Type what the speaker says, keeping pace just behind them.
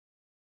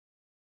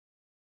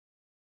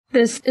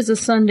This is a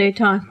Sunday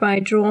talk by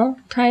Joel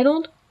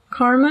titled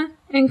Karma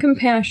and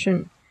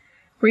Compassion,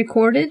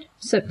 recorded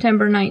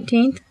September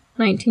 19th,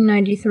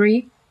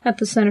 1993 at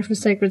the Center for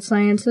Sacred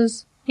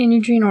Sciences in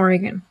Eugene,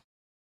 Oregon.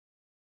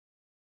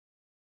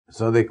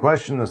 So the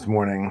question this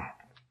morning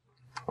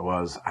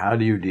was, how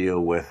do you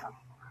deal with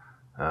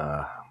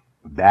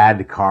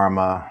bad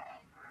karma,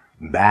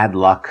 bad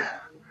luck,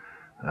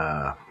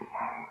 a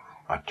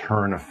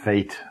turn of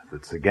fate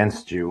that's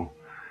against you,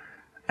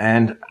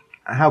 and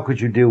how could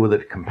you deal with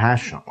it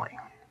compassionately?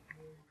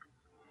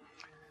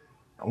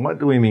 What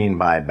do we mean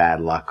by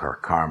bad luck or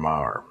karma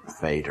or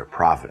fate or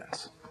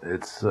providence?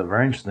 It's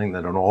very interesting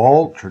that in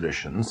all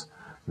traditions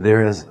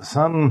there is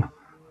some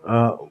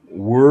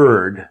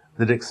word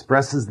that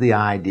expresses the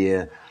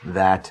idea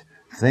that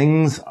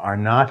things are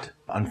not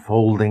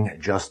unfolding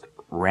just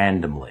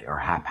randomly or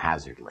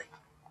haphazardly.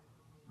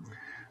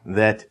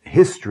 That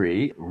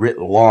history, writ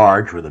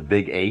large with a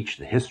big H,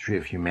 the history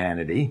of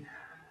humanity,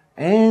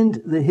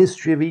 and the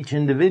history of each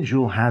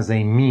individual has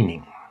a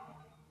meaning.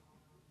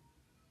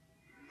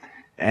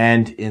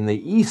 And in the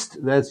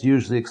East, that's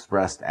usually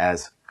expressed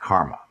as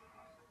karma.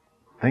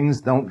 Things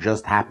don't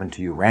just happen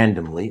to you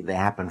randomly, they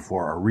happen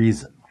for a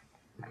reason.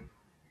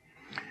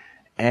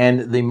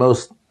 And the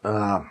most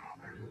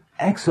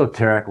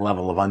exoteric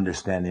level of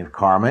understanding of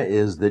karma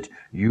is that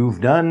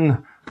you've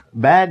done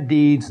bad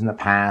deeds in the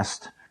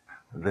past,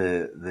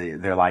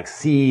 they're like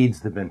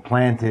seeds that have been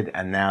planted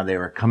and now they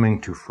are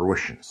coming to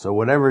fruition. So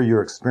whatever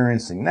you're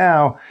experiencing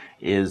now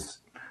is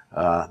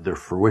the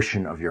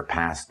fruition of your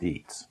past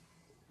deeds.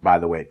 By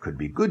the way, it could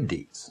be good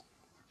deeds.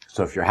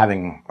 So if you're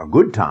having a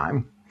good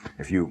time,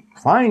 if you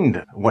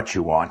find what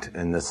you want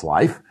in this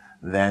life,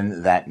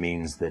 then that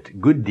means that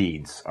good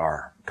deeds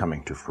are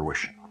coming to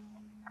fruition.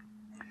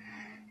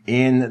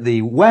 In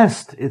the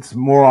West, it's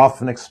more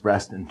often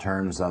expressed in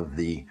terms of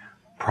the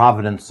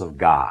providence of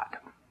God.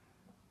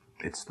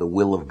 It's the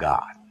will of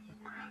God.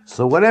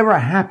 So whatever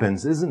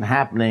happens isn't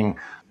happening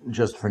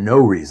just for no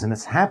reason.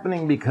 It's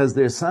happening because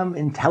there's some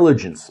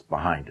intelligence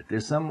behind it.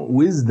 There's some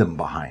wisdom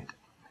behind it.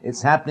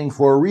 It's happening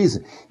for a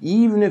reason,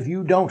 even if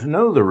you don't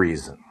know the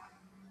reason.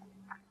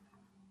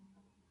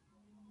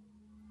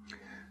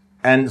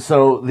 And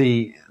so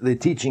the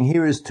teaching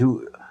here is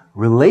to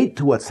relate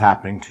to what's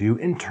happening to you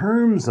in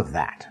terms of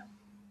that.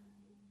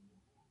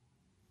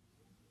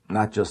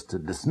 Not just to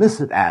dismiss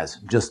it as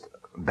just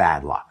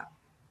bad luck.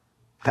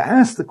 To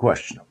ask the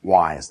question,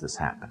 why has this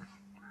happened?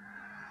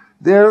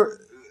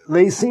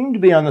 They seem to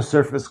be on the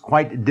surface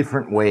quite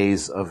different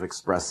ways of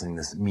expressing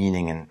this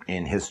meaning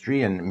in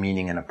history and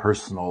meaning in a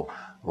personal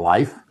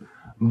life.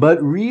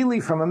 But really,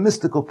 from a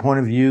mystical point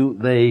of view,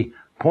 they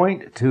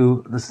point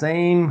to the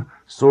same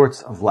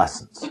sorts of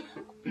lessons.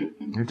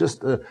 They're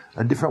just a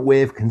different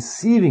way of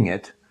conceiving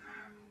it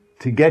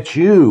to get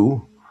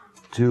you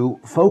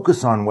to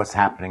focus on what's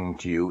happening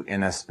to you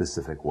in a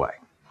specific way.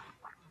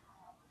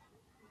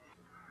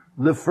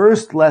 The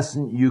first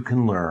lesson you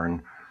can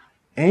learn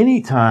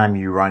anytime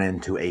you run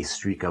into a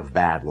streak of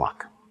bad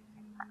luck.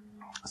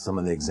 Some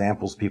of the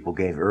examples people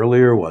gave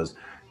earlier was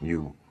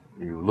you're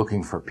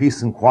looking for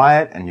peace and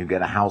quiet and you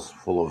get a house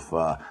full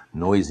of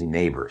noisy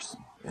neighbors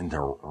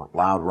into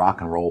loud rock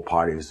and roll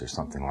parties or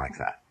something like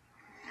that.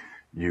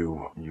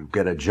 You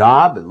get a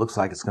job, it looks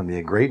like it's going to be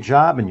a great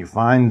job, and you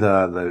find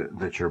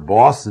that your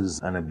boss is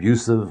an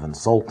abusive,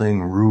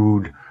 insulting,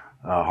 rude,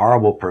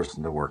 horrible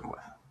person to work with.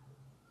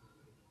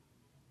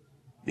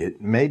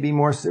 It may be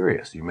more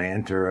serious. You may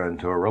enter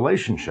into a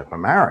relationship, a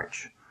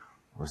marriage,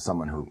 with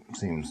someone who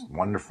seems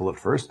wonderful at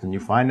first, and you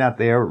find out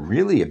they are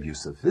really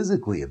abusive,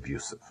 physically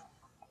abusive.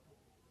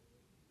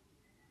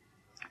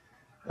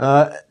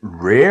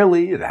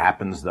 Rarely it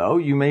happens, though.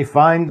 You may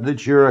find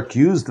that you're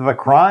accused of a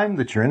crime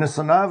that you're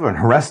innocent of and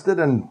arrested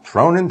and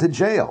thrown into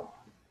jail.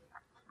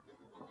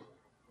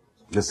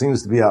 There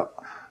seems to be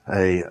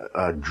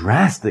a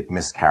drastic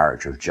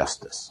miscarriage of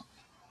justice.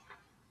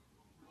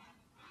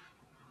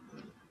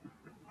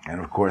 And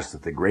of course,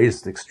 at the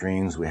greatest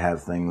extremes, we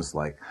have things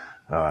like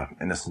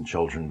innocent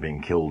children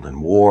being killed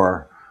in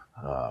war,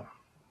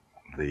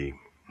 the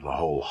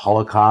whole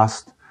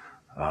Holocaust,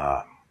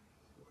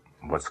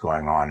 what's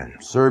going on in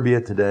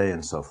Serbia today,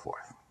 and so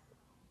forth.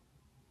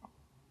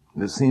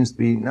 There seems to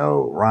be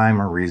no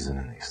rhyme or reason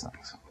in these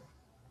things.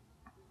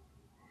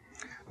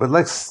 But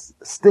let's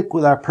stick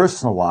with our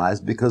personal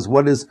lives, because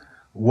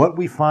what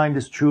we find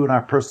is true in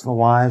our personal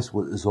lives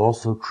is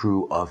also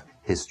true of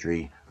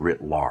history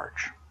writ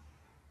large.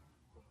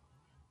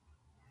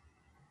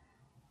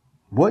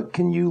 What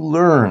can you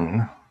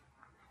learn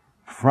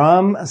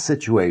from a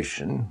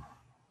situation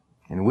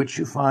in which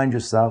you find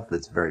yourself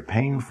that's very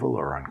painful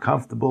or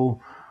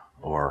uncomfortable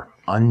or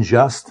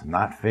unjust,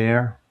 not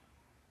fair?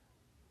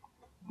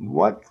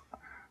 What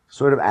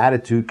sort of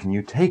attitude can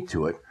you take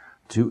to it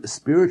to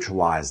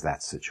spiritualize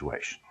that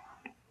situation?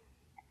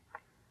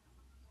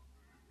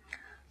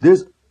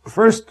 There's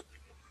first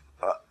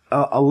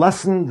a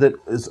lesson that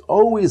is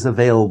always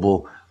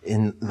available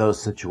in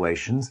those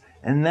situations,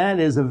 and that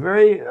is a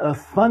very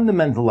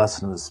fundamental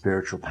lesson of the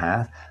spiritual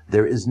path.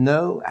 There is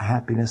no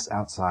happiness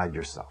outside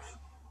yourself.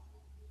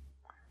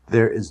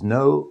 There is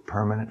no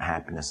permanent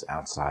happiness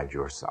outside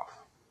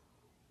yourself.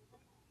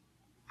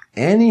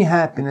 Any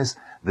happiness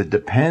that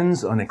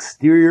depends on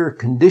exterior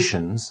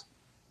conditions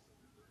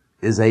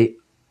is a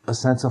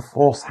sense of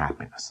false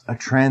happiness, a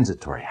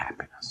transitory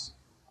happiness.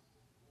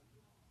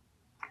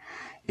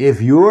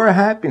 If your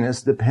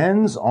happiness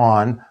depends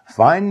on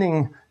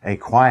finding a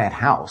quiet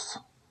house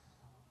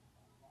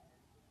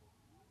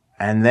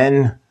and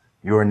then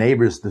your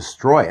neighbors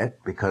destroy it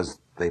because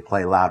they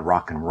play loud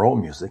rock and roll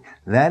music,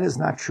 that is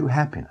not true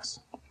happiness.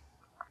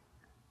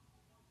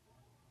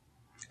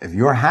 If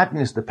your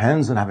happiness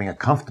depends on having a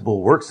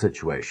comfortable work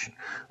situation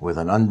with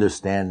an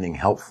understanding,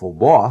 helpful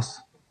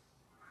boss,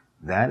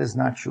 that is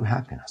not true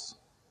happiness.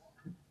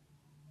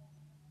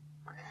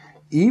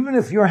 Even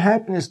if your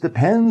happiness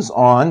depends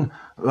on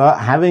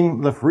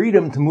having the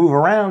freedom to move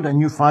around and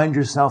you find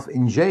yourself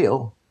in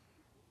jail,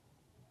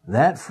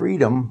 that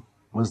freedom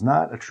was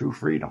not a true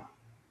freedom.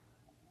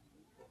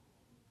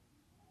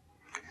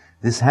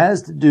 This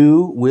has to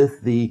do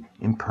with the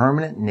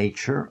impermanent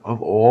nature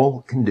of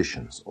all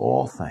conditions,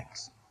 all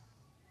things.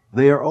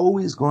 They are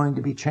always going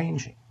to be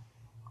changing.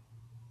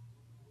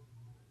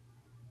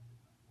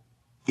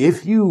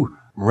 If you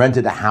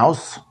rented a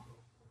house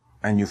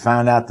and you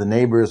found out the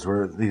neighbors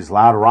were these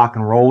loud rock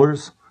and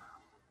rollers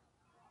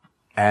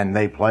and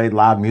they played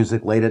loud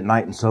music late at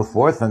night and so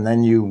forth, and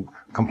then you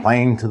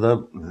complain to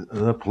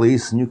the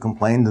police and you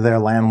complain to their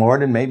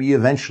landlord, and maybe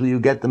eventually you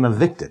get them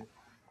evicted.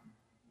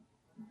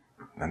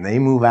 And they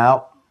move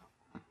out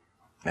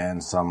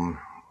and some,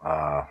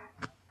 a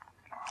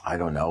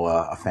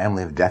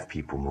family of deaf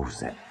people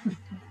moves in.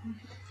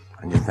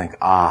 And you think,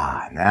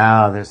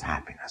 now there's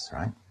happiness,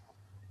 right?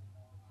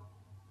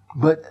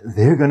 But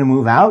they're going to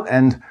move out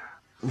and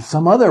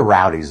some other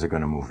rowdies are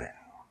going to move in.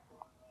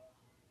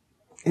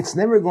 It's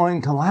never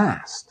going to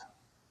last.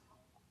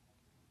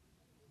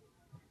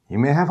 You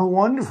may have a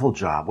wonderful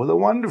job with a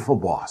wonderful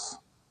boss.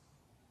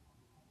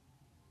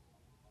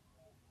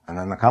 And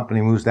then the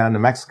company moves down to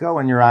Mexico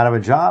and you're out of a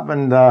job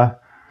and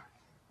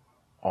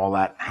all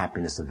that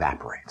happiness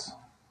evaporates.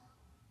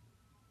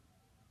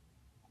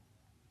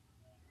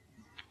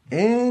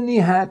 Any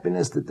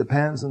happiness that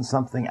depends on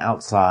something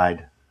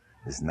outside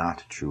is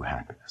not true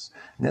happiness.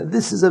 Now,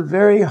 this is a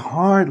very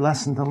hard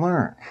lesson to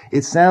learn.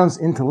 It sounds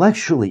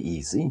intellectually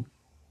easy.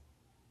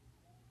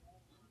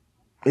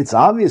 It's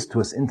obvious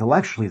to us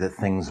intellectually that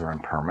things are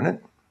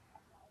impermanent,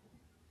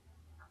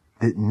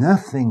 that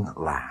nothing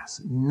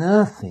lasts,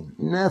 nothing,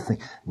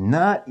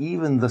 not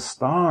even the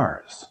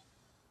stars.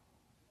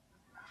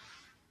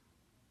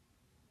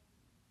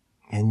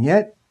 And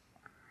yet,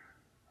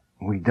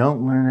 we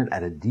don't learn it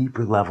at a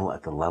deeper level,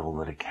 at the level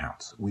that it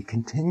counts. We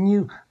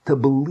continue to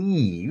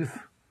believe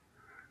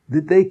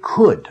that they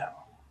could,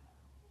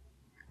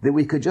 that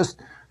we could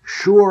just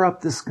shore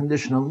up this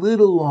condition a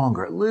little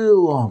longer,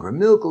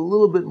 milk a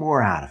little bit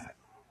more out of it.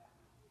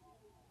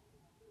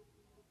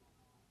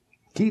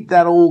 Keep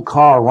that old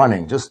car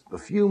running just a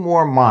few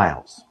more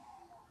miles.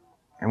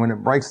 And when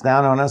it breaks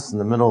down on us in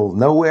the middle of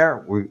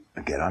nowhere, we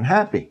get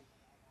unhappy.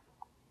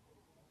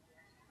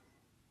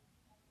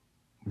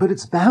 But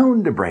it's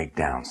bound to break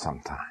down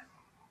sometime.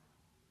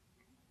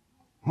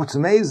 What's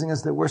amazing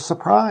is that we're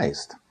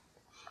surprised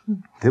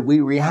that we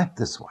react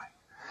this way.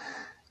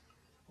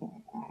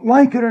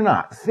 Like it or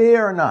not,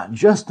 fair or not,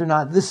 just or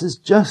not, this is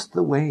just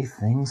the way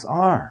things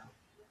are.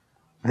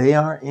 They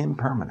are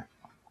impermanent.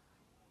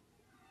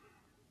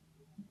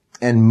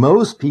 And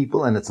most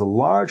people, and it's a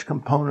large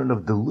component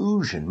of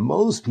delusion,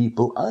 most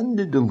people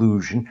under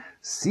delusion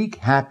seek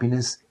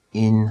happiness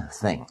in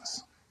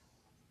things,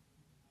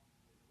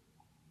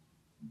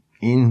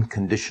 in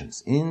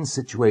conditions, in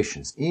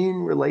situations,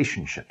 in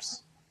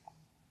relationships,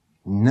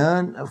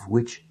 none of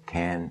which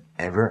can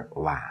ever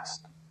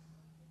last.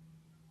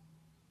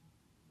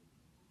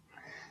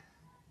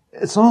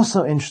 It's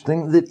also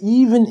interesting that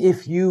even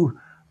if you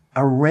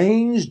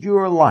arranged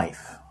your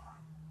life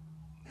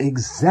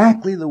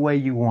exactly the way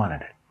you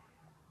wanted it,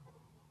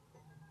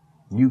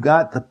 you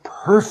got the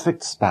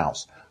perfect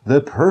spouse, the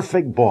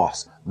perfect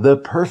boss, the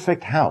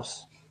perfect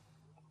house,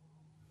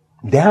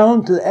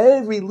 down to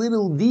every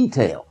little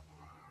detail,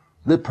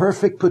 the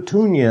perfect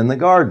petunia in the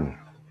garden,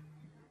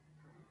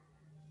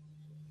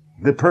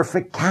 the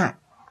perfect cat.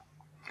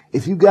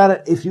 If you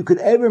could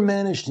ever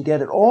manage to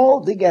get it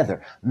all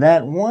together,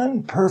 that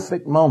one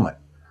perfect moment,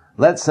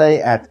 let's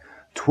say at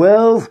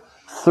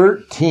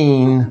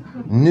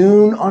 12:13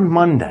 noon on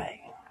Monday,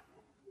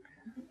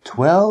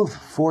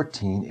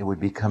 12:14 it would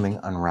be coming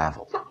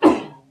unraveled.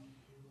 Do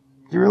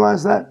you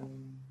realize that?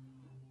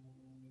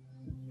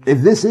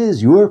 If this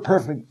is your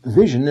perfect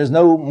vision, there's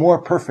no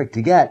more perfect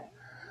to get.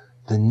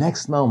 The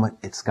next moment,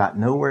 it's got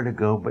nowhere to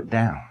go but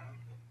down.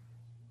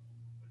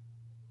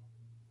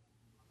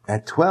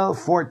 At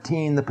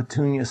 12:14, the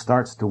petunia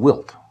starts to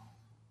wilt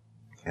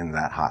in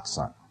that hot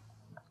sun.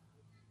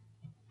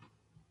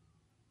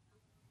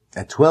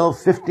 At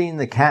 12:15,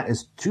 the cat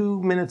is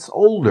 2 minutes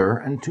older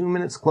and 2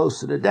 minutes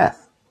closer to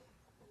death.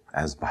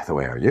 As, by the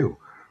way, are you.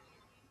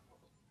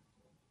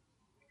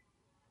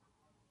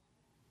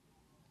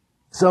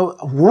 So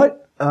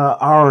what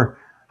our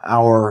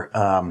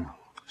our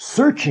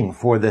searching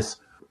for this,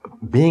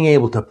 being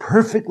able to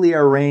perfectly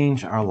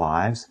arrange our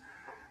lives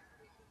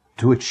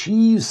to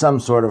achieve some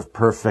sort of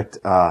perfect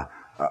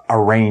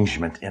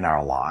arrangement in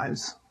our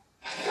lives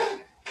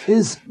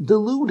is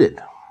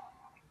deluded.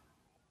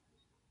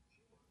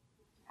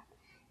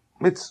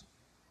 It's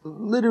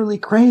literally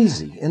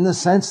crazy in the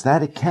sense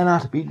that it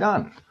cannot be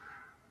done.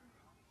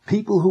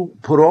 People who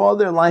put all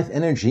their life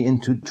energy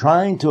into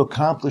trying to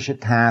accomplish a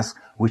task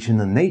which in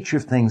the nature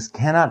of things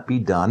cannot be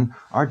done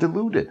are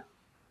deluded.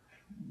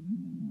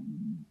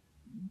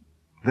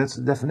 That's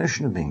the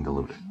definition of being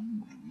deluded.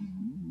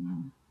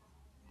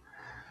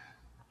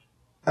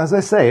 As I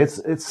say,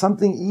 it's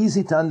something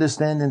easy to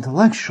understand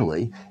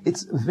intellectually.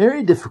 It's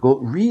very difficult,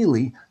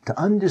 really, to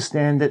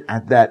understand it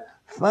at that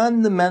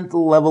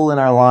fundamental level in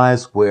our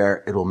lives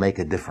where it'll make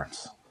a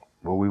difference,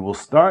 where we will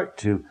start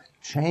to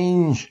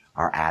change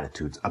our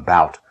attitudes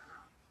about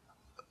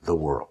the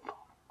world,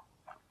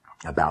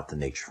 about the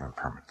nature of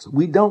impermanence.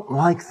 We don't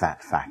like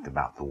that fact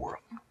about the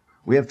world.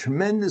 We have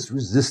tremendous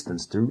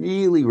resistance to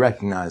really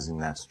recognizing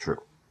that's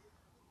true.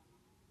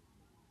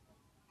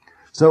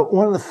 So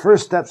one of the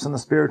first steps on the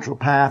spiritual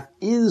path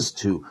is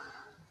to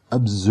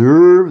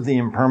observe the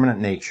impermanent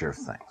nature of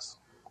things,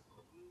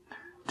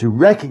 to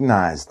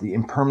recognize the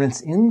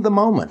impermanence in the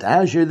moment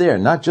as you're there,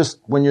 not just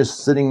when you're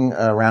sitting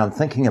around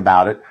thinking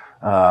about it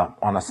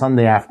on a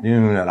Sunday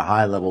afternoon at a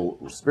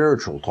high-level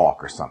spiritual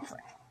talk or something.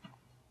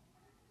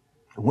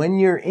 When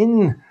you're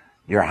in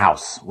your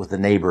house with the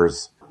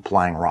neighbors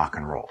playing rock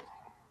and roll,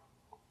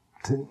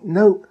 to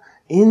note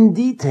in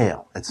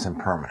detail its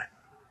impermanent,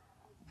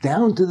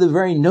 down to the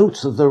very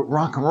notes of the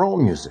rock and roll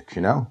music,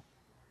 you know.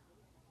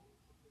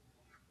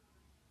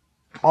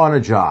 On a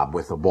job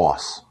with a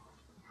boss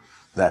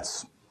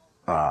that's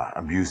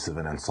abusive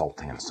and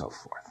insulting and so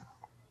forth.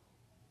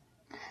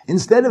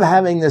 Instead of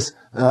having this,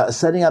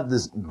 setting up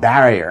this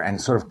barrier and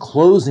sort of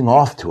closing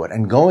off to it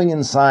and going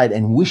inside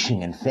and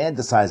wishing and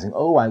fantasizing,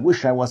 oh, I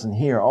wish I wasn't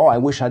here. Oh, I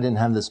wish I didn't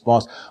have this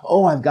boss.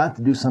 Oh, I've got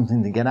to do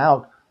something to get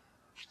out.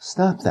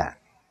 Stop that.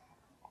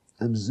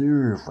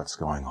 Observe what's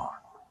going on.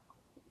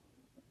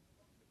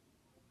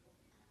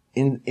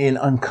 In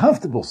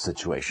uncomfortable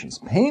situations,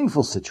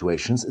 painful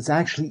situations, it's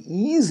actually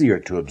easier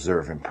to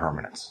observe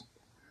impermanence.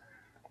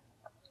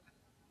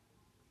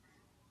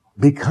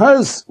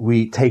 Because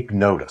we take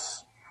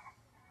notice,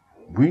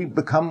 we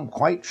become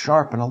quite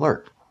sharp and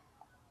alert.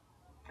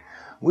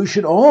 We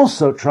should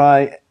also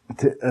try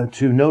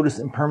to notice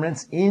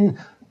impermanence in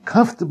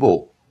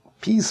comfortable,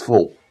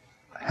 peaceful,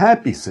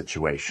 happy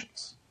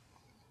situations.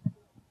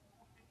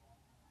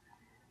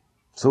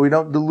 So we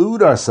don't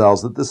delude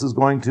ourselves that this is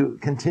going to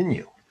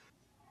continue.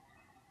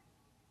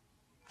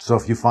 So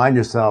if you find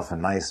yourself a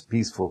nice,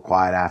 peaceful,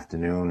 quiet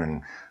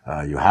afternoon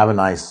and you have a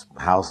nice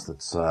house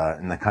that's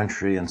in the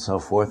country and so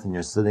forth, and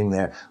you're sitting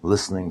there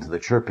listening to the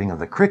chirping of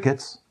the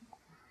crickets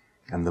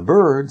and the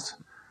birds,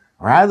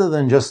 rather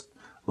than just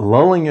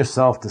lulling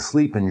yourself to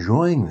sleep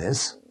enjoying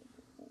this,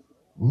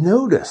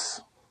 notice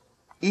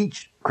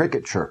each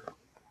cricket chirp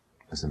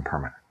is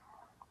impermanent.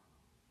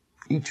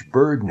 Each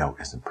bird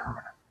note is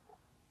impermanent.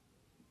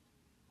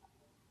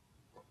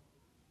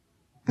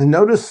 And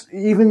notice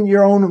even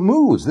your own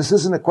moods. This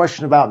isn't a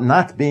question about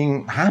not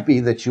being happy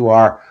that you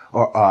are,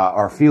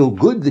 or feel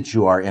good that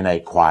you are in a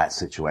quiet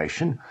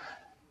situation.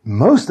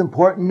 Most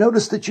important,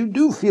 notice that you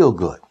do feel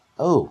good.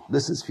 Oh,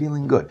 this is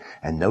feeling good.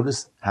 And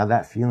notice how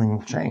that feeling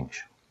will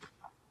change.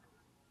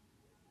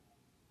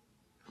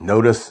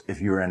 Notice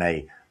if you're in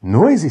a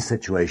noisy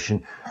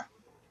situation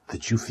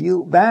that you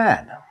feel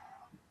bad.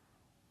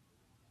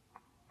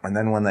 And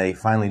then when they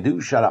finally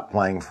do shut up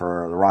playing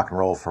for the rock and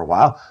roll for a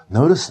while,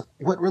 notice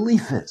what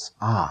relief is.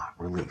 Ah,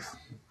 relief.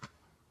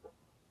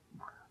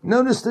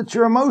 Notice that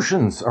your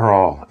emotions are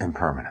all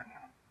impermanent.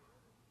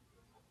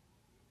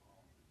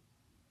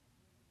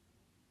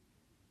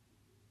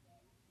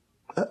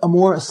 A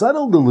more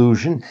subtle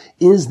delusion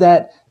is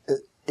that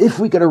if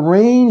we could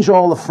arrange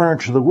all the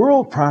furniture of the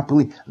world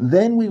properly,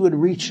 then we would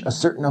reach a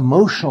certain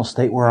emotional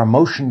state where our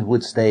emotions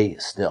would stay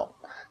still.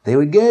 They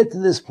would get to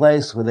this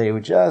place where they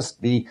would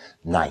just be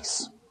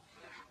nice.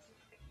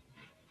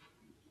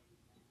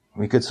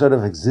 We could sort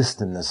of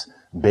exist in this,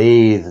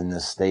 bathe in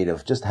this state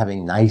of just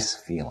having nice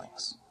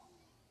feelings.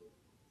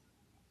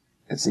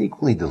 It's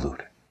equally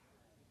deluded.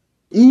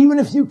 Even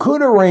if you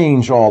could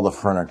arrange all the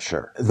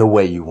furniture the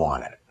way you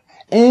wanted it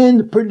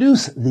and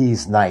produce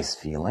these nice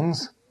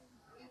feelings,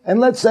 and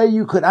let's say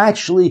you could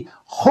actually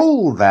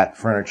hold that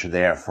furniture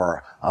there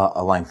for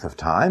a length of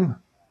time,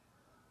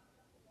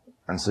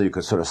 and so you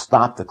could sort of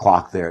stop the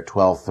clock there at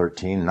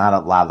 12:13 and not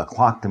allow the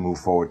clock to move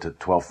forward to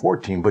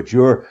 12:14,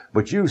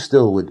 but you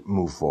still would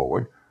move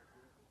forward.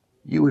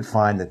 You would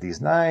find that these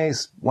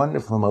nice,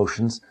 wonderful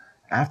emotions,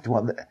 after a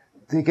while,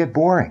 they get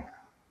boring.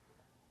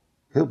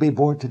 You'll be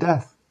bored to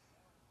death.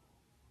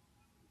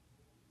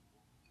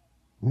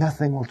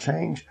 Nothing will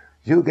change.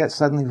 You'll get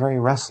suddenly very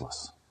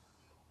restless.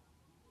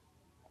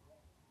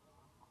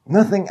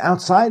 Nothing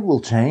outside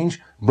will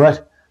change,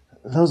 but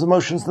those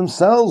emotions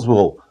themselves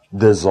will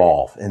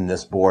dissolve in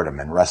this boredom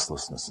and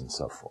restlessness and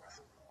so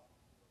forth.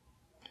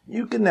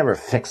 You can never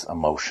fix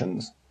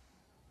emotions.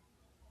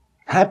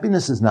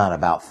 Happiness is not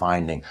about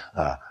finding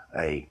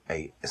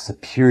a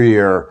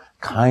superior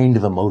kind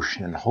of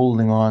emotion and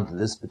holding on to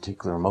this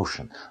particular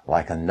emotion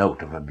like a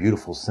note of a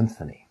beautiful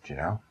symphony, you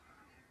know?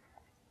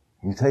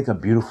 You take a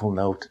beautiful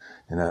note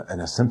in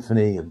a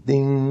symphony of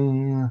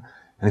ding,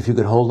 and if you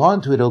could hold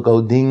on to it, it'll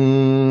go ding,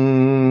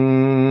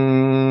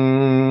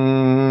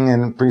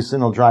 and pretty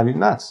soon it'll drive you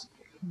nuts.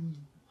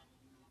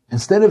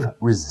 Instead of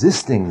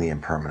resisting the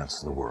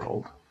impermanence of the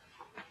world,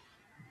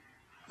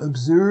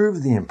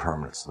 observe the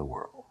impermanence of the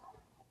world.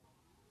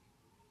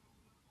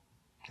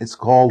 It's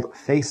called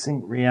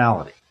facing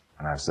reality.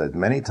 And I've said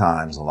many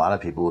times, a lot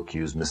of people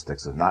accuse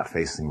mystics of not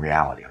facing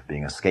reality, of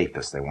being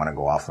escapists. They want to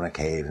go off in a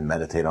cave and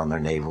meditate on their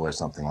navel or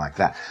something like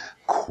that.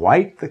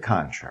 Quite the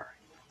contrary.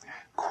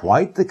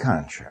 Quite the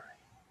contrary.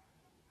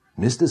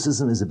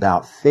 Mysticism is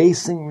about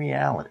facing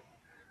reality.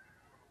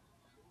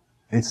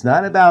 It's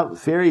not about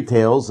fairy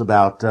tales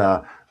about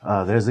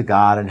there's a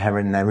God in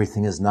heaven and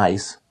everything is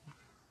nice.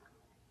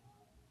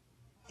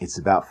 It's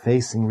about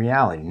facing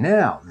reality.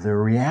 Now, the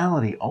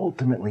reality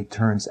ultimately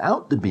turns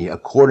out to be,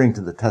 according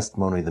to the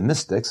testimony of the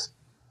mystics,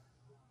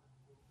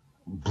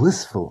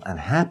 blissful and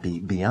happy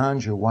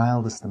beyond your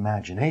wildest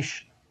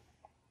imagination.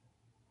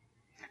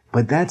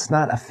 But that's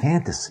not a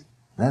fantasy.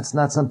 That's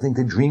not something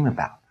to dream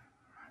about.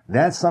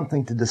 That's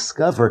something to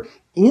discover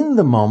in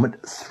the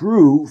moment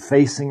through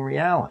facing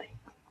reality.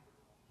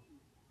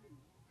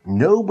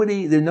 There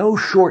are no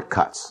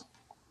shortcuts.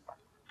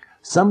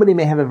 Somebody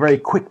may have a very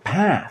quick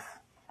path.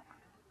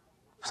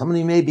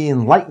 Somebody may be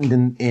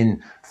enlightened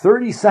in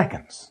 30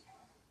 seconds.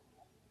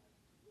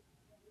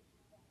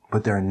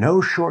 But there are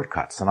no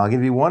shortcuts. And I'll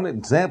give you one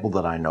example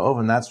that I know of,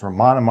 and that's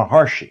Ramana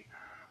Maharshi.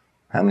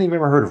 How many of you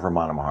have ever heard of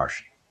Ramana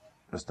Maharshi?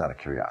 Just out of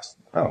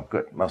curiosity. Oh,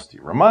 good. Most of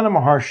you. Ramana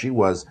Maharshi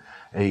was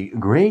a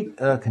great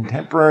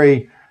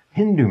contemporary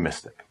Hindu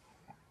mystic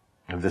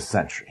of this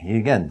century. He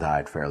again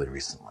died fairly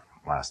recently,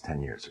 last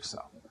 10 years or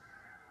so.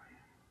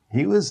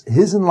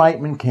 His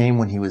enlightenment came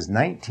when he was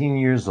 19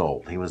 years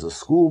old. He was a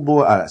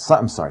schoolboy,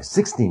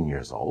 16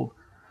 years old.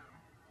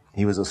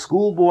 He was a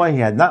schoolboy. He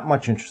had not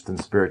much interest in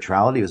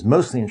spirituality. He was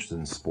mostly interested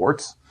in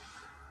sports.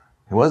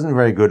 He wasn't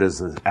very good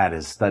at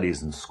his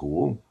studies in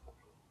school.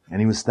 And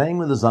he was staying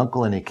with his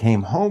uncle, and he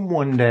came home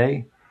one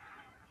day,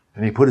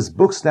 and he put his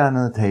books down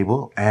on the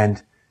table,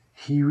 and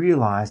he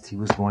realized he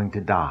was going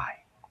to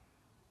die.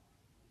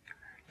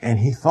 And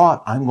he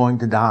thought, I'm going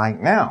to die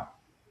now.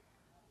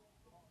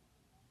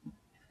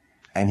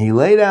 And he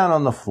lay down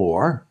on the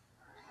floor,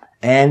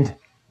 and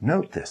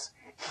note this,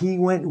 he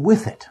went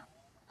with it.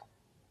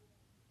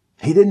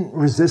 He didn't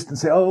resist and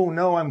say, oh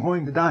no, I'm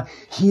going to die.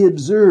 He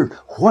observed,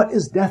 what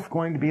is death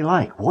going to be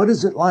like? What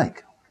is it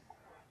like?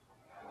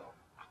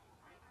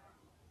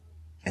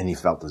 And he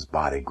felt his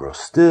body grow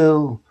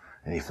still,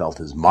 and he felt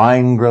his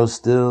mind grow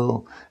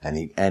still, and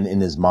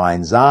in his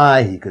mind's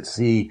eye, he could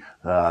see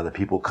the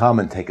people come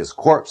and take his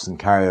corpse and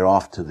carry it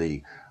off to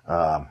the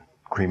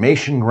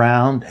cremation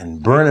ground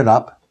and burn it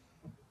up.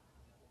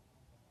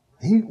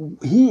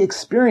 He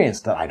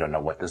experienced, I don't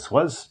know what this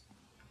was,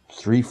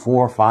 3,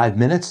 4, 5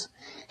 minutes.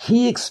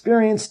 He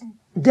experienced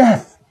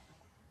death,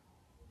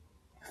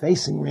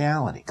 facing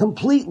reality,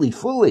 completely,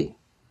 fully,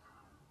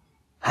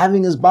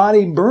 having his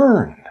body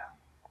burned.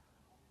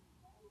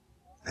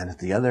 And at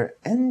the other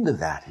end of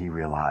that, he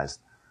realized,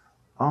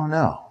 oh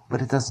no,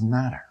 but it doesn't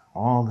matter.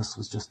 All this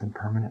was just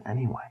impermanent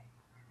anyway.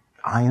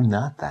 I am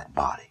not that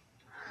body.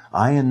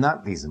 I am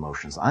not these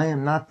emotions. I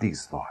am not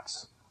these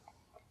thoughts.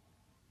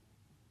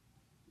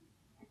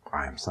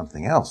 I am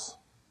something else.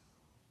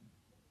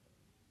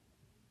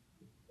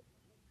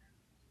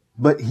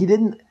 But he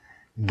didn't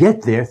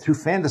get there through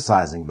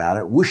fantasizing about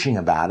it, wishing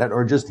about it,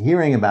 or just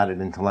hearing about it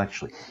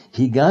intellectually.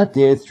 He got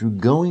there through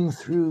going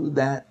through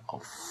that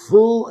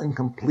full and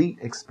complete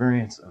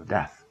experience of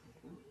death,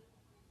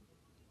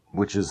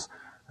 which is,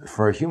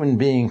 for a human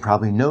being,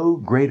 probably no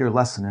greater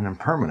lesson in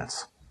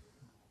impermanence.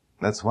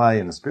 That's why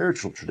in the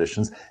spiritual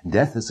traditions,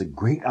 death is a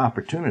great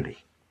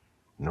opportunity.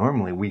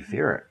 Normally we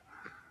fear it.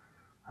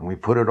 And we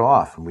put it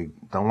off, and we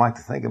don't like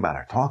to think about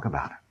it, talk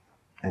about it.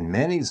 In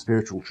many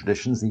spiritual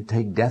traditions, they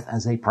take death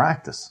as a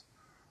practice.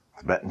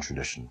 Tibetan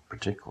tradition,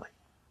 particularly.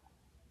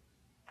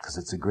 Because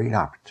it's a great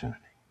opportunity.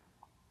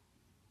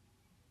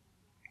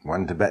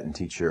 One Tibetan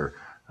teacher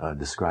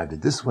described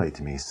it this way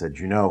to me. He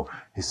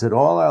said,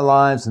 all our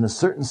lives, in a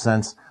certain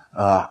sense,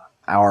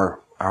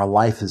 our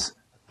life is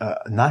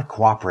not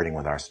cooperating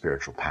with our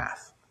spiritual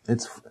path.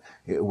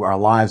 Our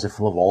lives are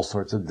full of all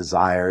sorts of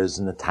desires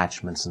and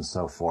attachments and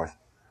so forth.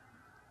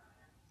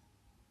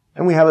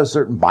 And we have a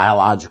certain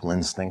biological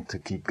instinct to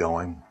keep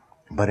going.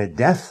 But at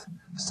death,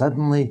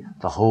 suddenly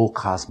the whole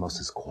cosmos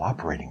is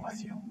cooperating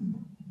with you.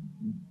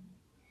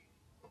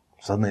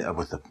 Suddenly,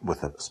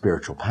 with a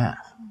spiritual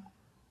path.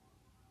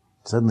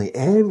 Suddenly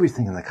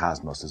everything in the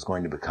cosmos is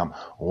going to become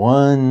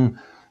one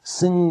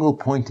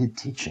single-pointed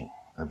teaching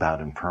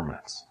about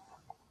impermanence.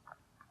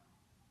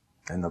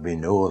 And there'll be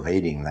no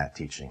evading that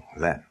teaching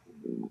then.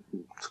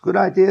 It's a good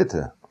idea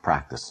to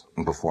practice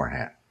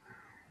beforehand.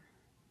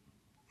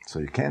 So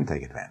you can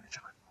take advantage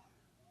of it.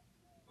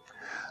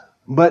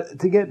 But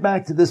to get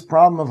back to this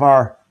problem of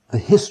the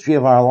history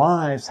of our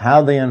lives,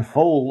 how they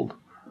unfold,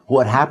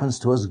 what happens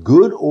to us,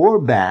 good or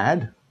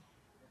bad,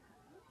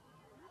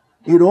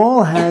 it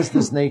all has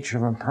this nature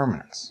of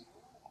impermanence.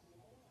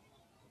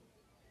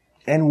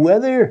 And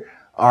whether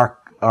our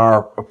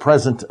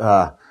present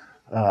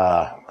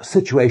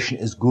situation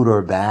is good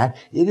or bad,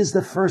 it is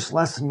the first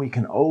lesson we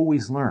can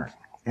always learn.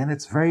 And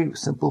it's very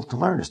simple to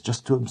learn. It's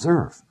just to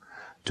observe.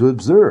 To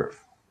observe.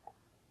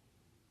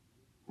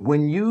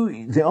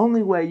 The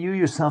only way you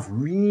yourself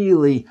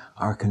really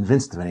are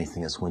convinced of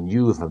anything is when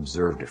you have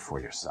observed it for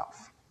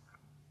yourself.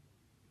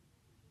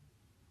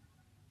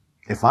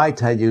 If I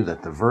tell you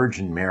that the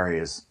Virgin Mary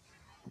is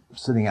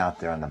sitting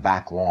out there on the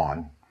back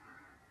lawn,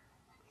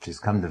 she's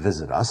come to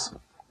visit us,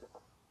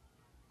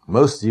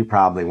 most of you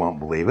probably won't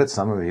believe it.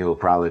 Some of you will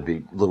probably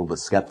be a little bit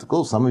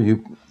skeptical. Some of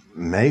you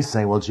may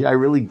say, well, gee, I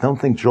really don't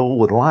think Joel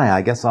would lie.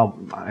 I guess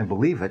I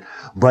believe it.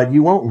 But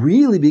you won't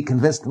really be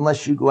convinced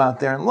unless you go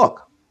out there and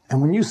look.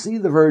 And when you see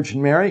the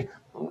Virgin Mary,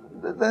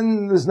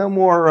 then there's no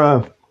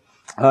more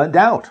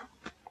doubt.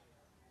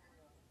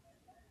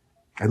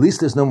 At least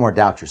there's no more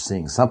doubt you're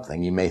seeing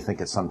something. You may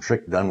think it's some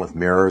trick done with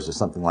mirrors or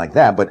something like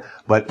that,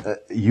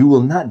 but you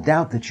will not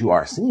doubt that you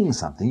are seeing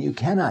something. You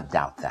cannot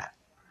doubt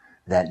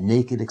that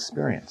naked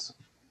experience.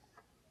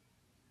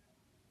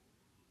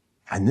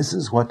 And this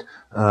is what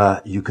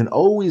you can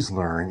always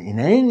learn in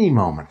any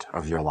moment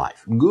of your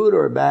life, good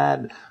or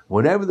bad,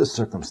 whatever the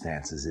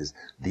circumstances, is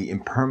the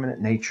impermanent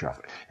nature of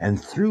it. And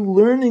through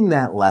learning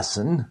that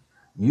lesson,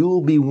 you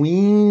will be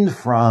weaned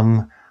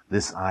from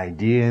this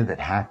idea that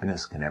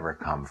happiness can ever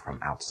come from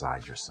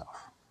outside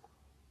yourself.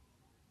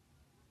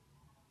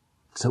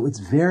 So it's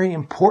very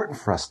important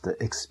for us to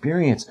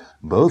experience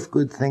both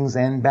good things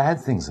and bad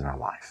things in our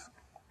life.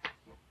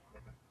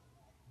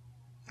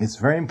 It's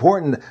very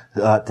important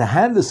to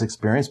have this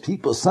experience.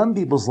 Some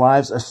people's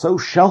lives are so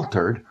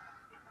sheltered,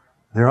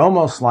 they're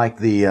almost like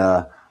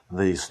the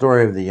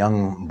story of the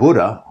young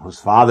Buddha, whose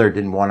father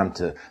didn't want him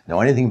to know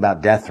anything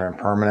about death or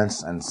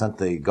impermanence, and sent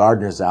the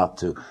gardeners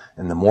out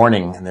in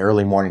the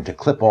early morning, to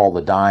clip all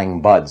the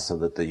dying buds so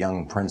that the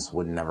young prince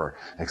would never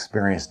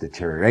experience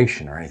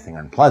deterioration or anything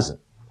unpleasant.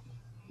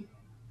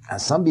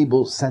 And some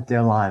people set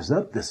their lives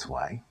up this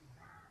way.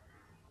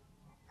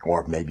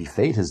 Or maybe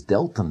fate has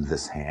dealt them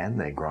this hand.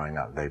 They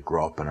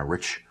grow up in a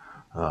rich,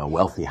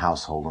 wealthy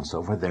household and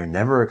so forth. They're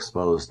never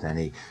exposed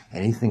to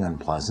anything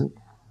unpleasant.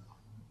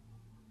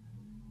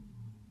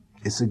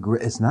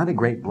 It's not a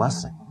great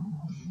blessing.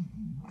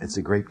 It's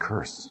a great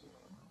curse.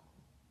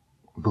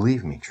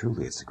 Believe me,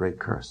 truly, it's a great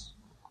curse.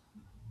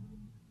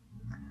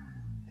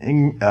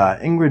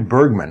 Ingrid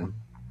Bergman,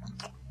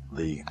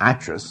 the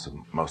actress,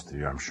 most of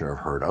you I'm sure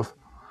have heard of,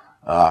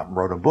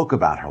 wrote a book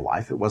about her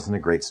life. It wasn't a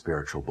great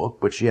spiritual book,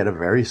 but she had a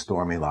very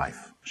stormy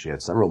life. She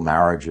had several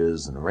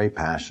marriages and a very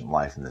passionate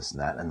life and this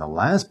and that. And the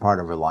last part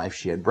of her life,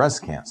 she had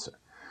breast cancer.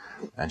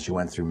 And she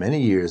went through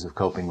many years of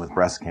coping with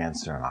breast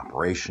cancer and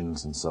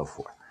operations and so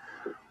forth.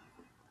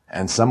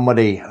 And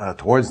somebody,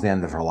 towards the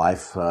end of her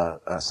life,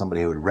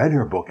 somebody who had read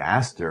her book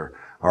asked her,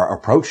 or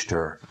approached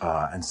her,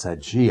 and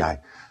said, gee, I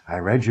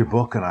read your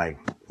book and I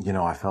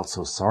felt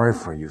so sorry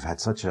for you. You've had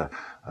such an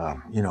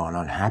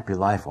unhappy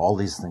life. All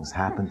these things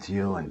happened to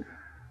you.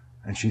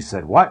 And she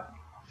said, what?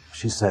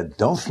 She said,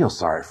 don't feel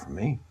sorry for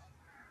me.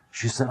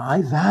 She said,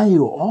 I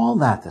value all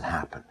that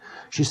happened.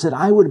 She said,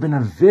 I would have been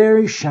a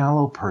very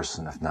shallow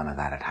person if none of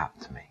that had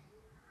happened to me.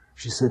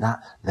 She said,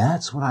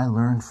 that's what I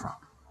learned from.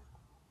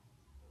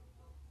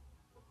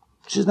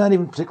 She's not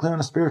even particularly on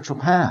a spiritual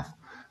path,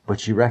 but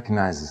she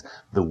recognizes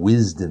the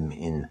wisdom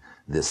in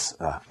this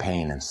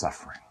pain and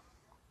suffering.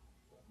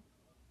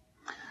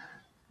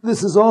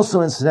 This is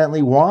also,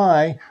 incidentally,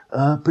 why,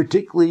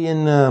 particularly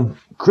in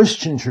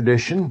Christian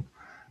tradition,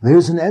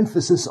 there's an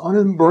emphasis on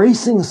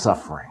embracing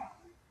suffering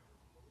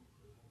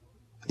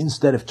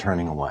instead of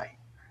turning away.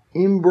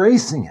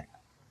 Embracing it.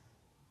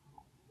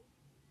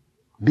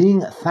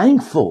 Being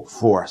thankful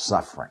for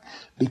suffering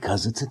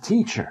because it's a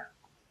teacher.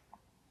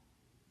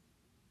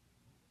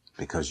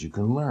 Because you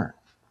can learn.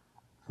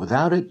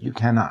 Without it, you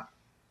cannot.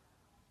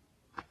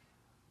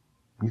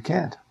 You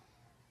can't.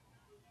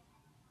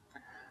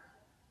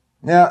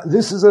 Now,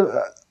 this is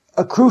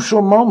a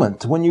crucial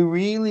moment when you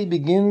really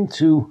begin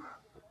to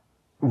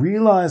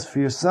realize for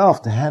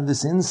yourself, to have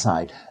this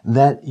insight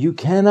that you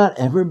cannot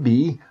ever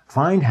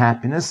find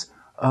happiness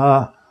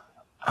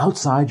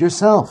outside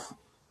yourself.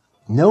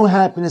 No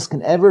happiness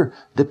can ever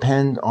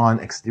depend on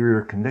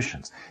exterior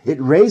conditions.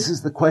 It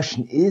raises the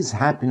question, is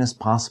happiness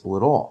possible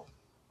at all?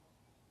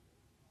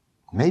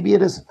 Maybe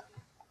it isn't.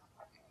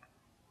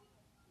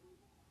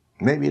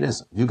 Maybe it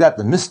isn't. You've got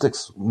the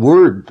mystic's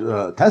word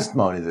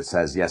testimony that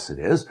says, yes, it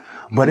is,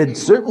 but it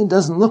certainly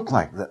doesn't look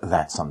like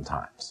that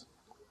sometimes.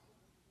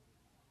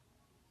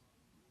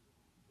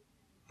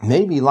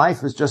 Maybe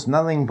life is just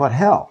nothing but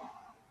hell.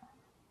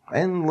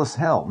 Endless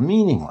hell,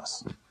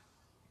 meaningless.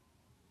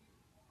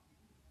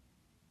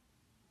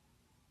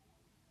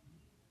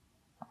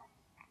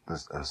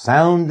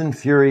 Sound and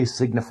fury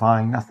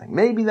signifying nothing.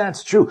 Maybe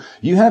that's true.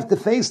 You have to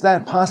face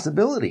that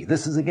possibility.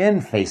 This is again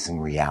facing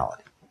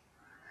reality.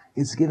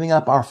 It's giving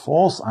up our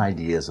false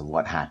ideas of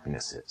what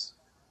happiness is,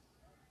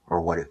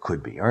 or what it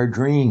could be, our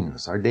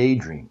dreams, our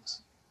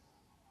daydreams.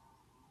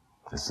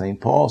 As St.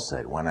 Paul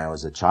said, when I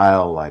was a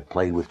child, I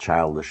played with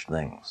childish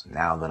things.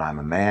 Now that I'm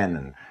a man,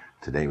 and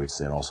today we'd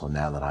say also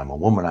now that I'm a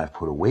woman, I've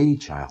put away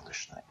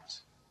childish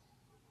things.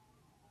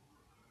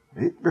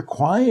 It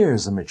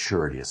requires a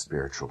maturity, a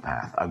spiritual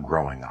path, a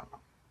growing up.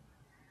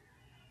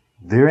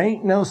 There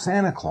ain't no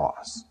Santa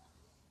Claus.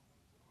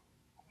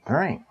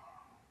 There ain't.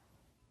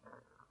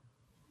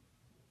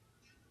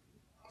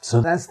 So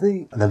that's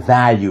the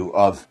value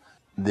of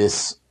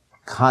this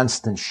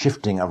constant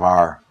shifting of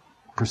our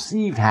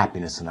perceived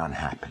happiness and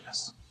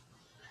unhappiness.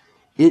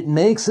 It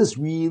makes us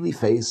really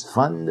face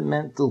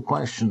fundamental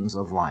questions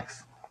of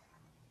life.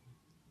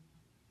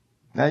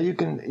 Now you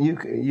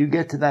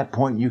get to that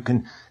point, you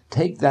can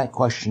take that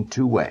question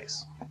two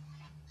ways.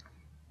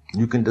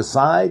 You can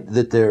decide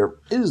that there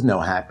is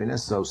no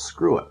happiness, so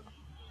screw it.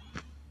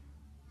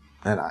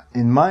 And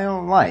in my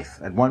own life,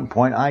 at one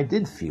point, I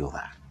did feel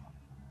that.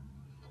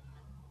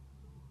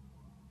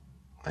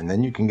 And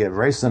then you can get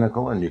very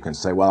cynical and you can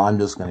say, well, I'm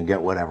just going to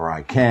get whatever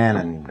I can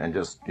and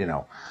just,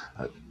 to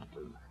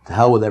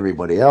hell with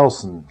everybody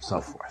else and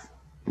so forth.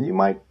 And you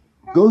might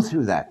go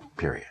through that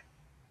period.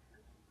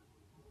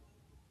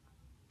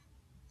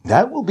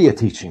 That will be a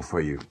teaching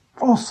for you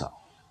also.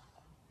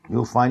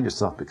 You'll find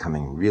yourself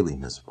becoming really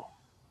miserable,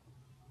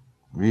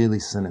 really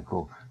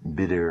cynical,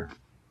 bitter.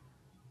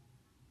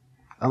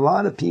 A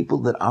lot of people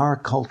that our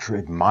culture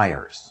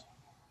admires,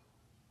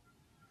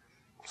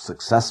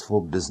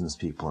 successful business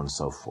people and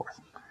so forth,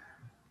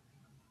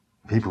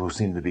 people who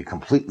seem to be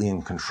completely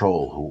in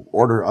control, who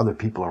order other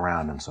people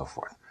around and so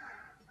forth.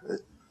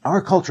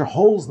 Our culture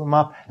holds them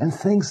up and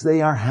thinks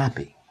they are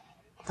happy.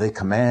 They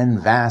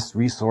command vast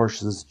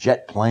resources,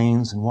 jet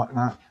planes and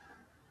whatnot.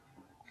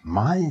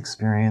 My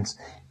experience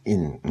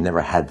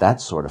never had that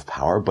sort of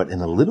power, but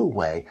in a little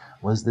way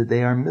was that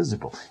they are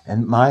miserable.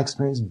 And my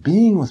experience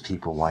being with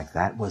people like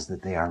that was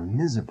that they are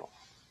miserable.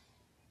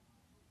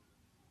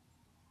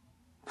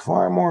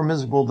 Far more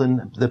miserable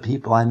than the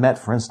people I met,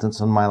 for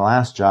instance, on my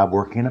last job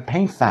working in a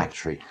paint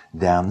factory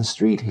down the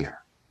street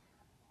here.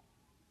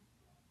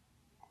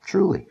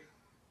 Truly.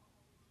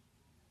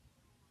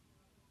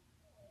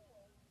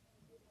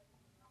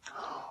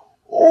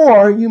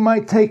 Or you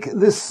might take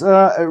this,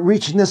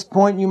 reaching this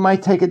point, you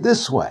might take it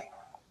this way.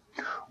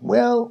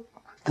 Well,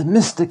 the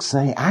mystics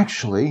say,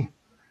 actually,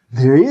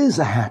 there is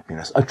a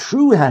happiness, a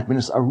true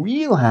happiness, a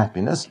real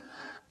happiness,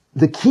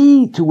 the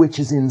key to which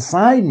is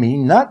inside me,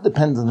 not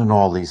dependent on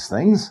all these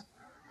things.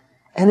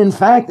 And in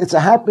fact, it's a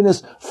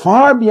happiness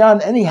far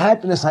beyond any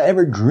happiness I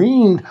ever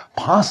dreamed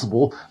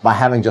possible by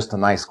having just a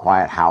nice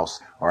quiet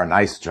house or a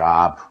nice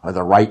job or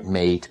the right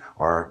mate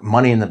or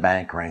money in the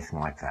bank or anything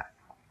like that.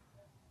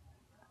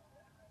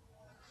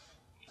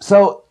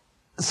 So,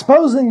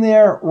 supposing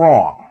they're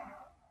wrong,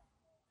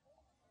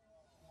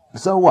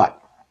 so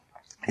what?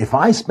 If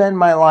I spend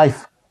my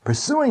life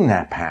pursuing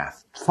that path,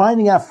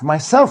 finding out for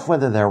myself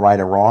whether they're right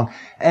or wrong,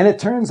 and it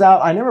turns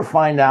out I never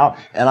find out,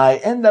 and I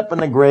end up in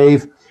the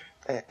grave,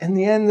 in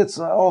the end it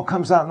all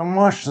comes out in the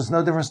wash. There's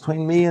no difference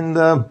between me and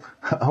a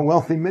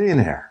wealthy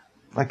millionaire,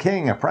 a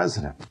king, a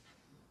president.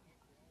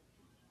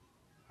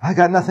 I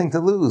got nothing to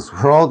lose.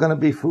 We're all going to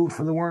be food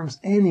for the worms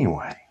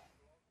anyway.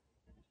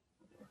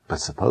 But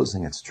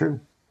supposing it's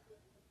true,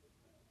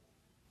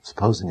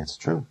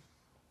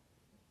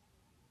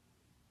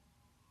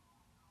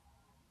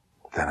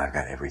 then I've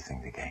got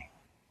everything to gain.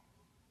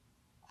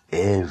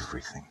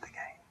 Everything to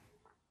gain.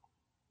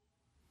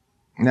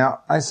 Now,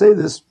 I say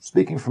this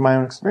speaking from my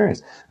own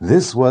experience.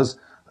 This was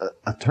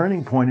a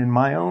turning point in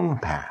my own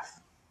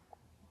path.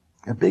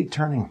 A big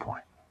turning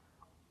point.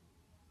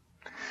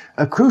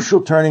 A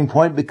crucial turning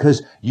point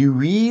because you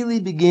really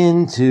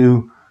begin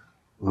to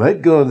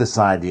let go of this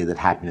idea that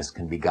happiness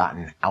can be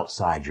gotten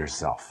outside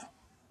yourself.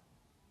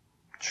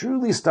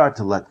 Truly start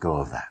to let go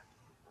of that.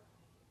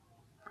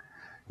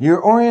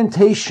 Your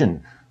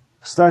orientation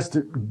starts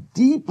to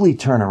deeply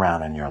turn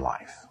around in your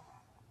life.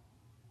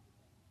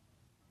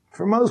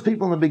 For most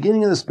people in the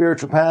beginning of the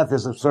spiritual path,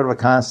 there's a sort of a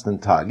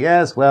constant tug.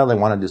 Yes, well, they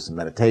want to do some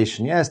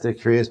meditation. Yes, they're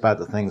curious about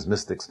the things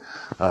mystics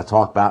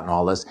talk about and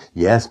all this.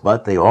 Yes,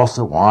 but they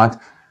also want,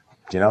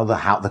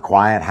 the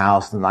quiet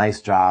house, the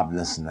nice job, and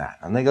this and that.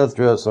 And they go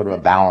through a sort of a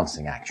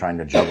balancing act, trying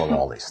to juggle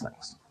all these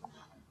things.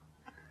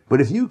 But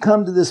if you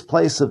come to this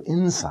place of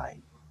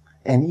insight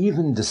and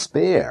even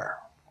despair,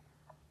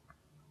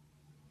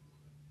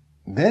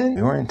 then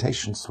the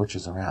orientation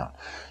switches around.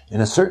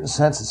 In a certain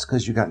sense, it's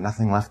because you've got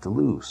nothing left to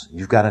lose.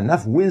 You've got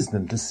enough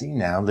wisdom to see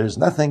now there's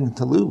nothing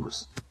to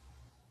lose.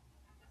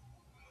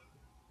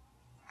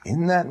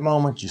 In that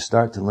moment, you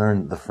start to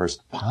learn the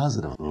first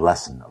positive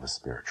lesson of a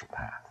spiritual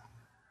path.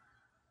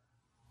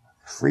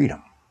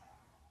 Freedom.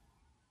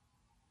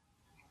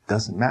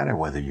 Doesn't matter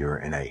whether you're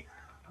in a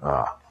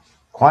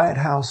quiet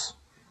house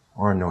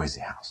or a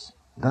noisy house.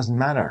 It doesn't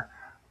matter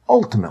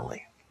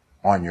ultimately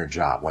on your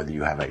job whether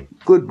you have a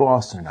good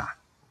boss or not.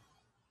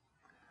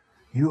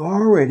 You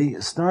already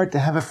start to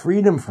have a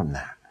freedom from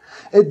that.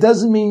 It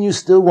doesn't mean you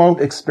still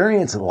won't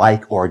experience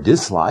like or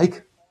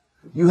dislike.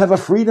 You have a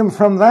freedom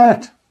from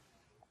that.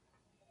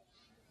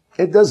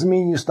 It doesn't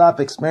mean you stop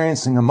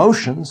experiencing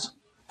emotions.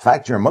 In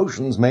fact, your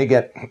emotions may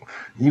get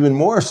even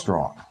more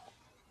strong.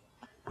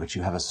 But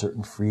you have a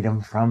certain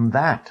freedom from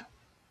that.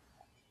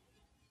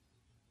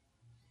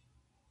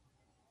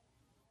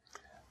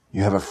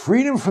 You have a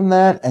freedom from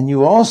that, and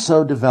you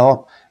also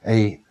develop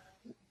a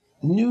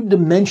new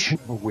dimension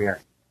of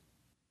awareness.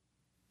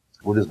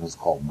 Buddhism is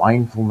called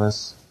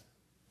mindfulness,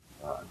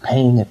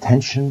 paying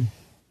attention.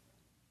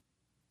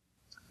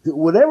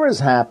 Whatever is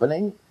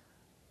happening,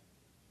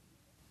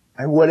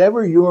 and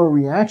whatever your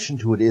reaction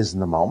to it is in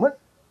the moment,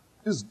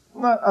 is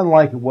not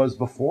unlike it was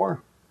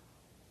before.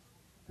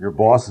 Your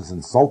boss is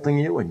insulting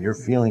you, and you're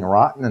feeling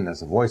rotten, and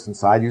there's a voice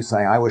inside you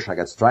saying, I wish I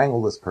could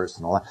strangle this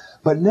person.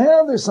 But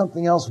now there's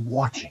something else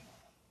watching.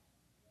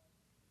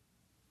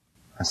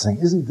 And saying,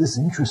 isn't this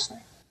interesting?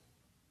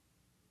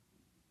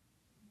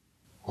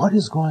 What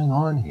is going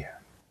on here?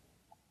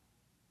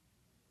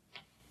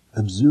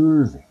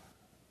 Observing.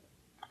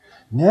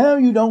 Now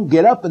you don't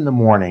get up in the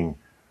morning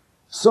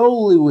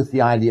solely with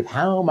the idea of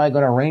how am I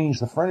going to arrange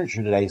the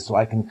furniture today so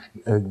I can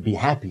be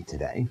happy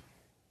today.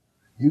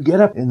 You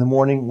get up in the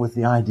morning with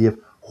the idea of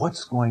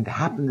what's going to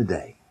happen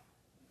today,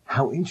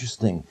 how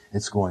interesting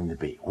it's going to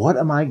be. What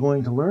am I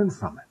going to learn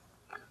from it?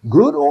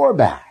 Good or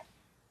bad?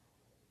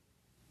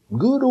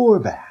 Good or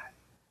bad?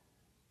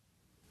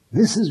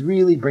 This is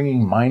really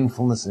bringing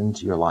mindfulness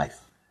into your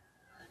life.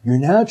 You're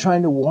now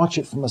trying to watch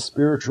it from a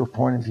spiritual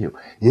point of view.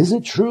 Is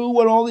it true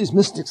what all these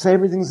mystics say,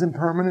 everything's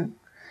impermanent?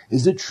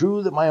 Is it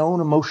true that my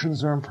own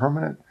emotions are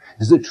impermanent?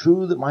 Is it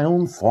true that my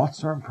own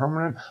thoughts are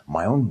impermanent?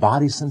 My own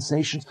body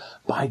sensations?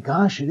 By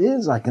gosh, it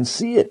is. I can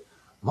see it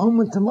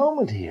moment to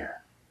moment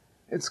here.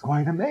 It's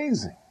quite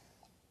amazing.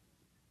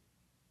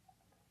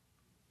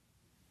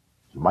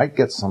 You might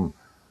get some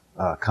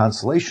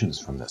consolations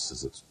from this,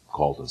 as it's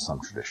called in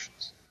some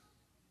traditions.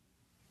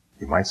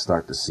 You might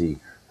start to see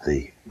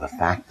the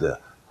fact that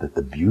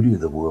the beauty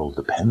of the world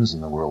depends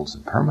on the world's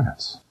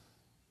impermanence.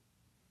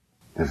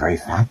 The very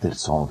fact that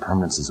it's all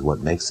impermanence is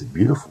what makes it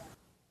beautiful.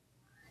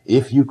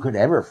 If you could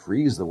ever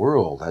freeze the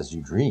world as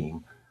you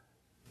dream,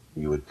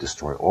 you would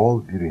destroy all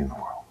the beauty in the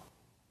world.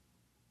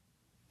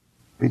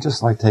 It'd be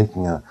just like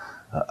taking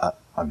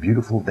a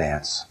beautiful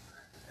dance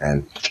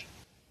and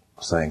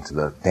saying to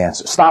the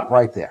dancer, stop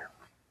right there.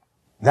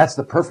 That's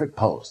the perfect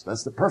pose.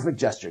 That's the perfect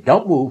gesture.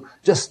 Don't move.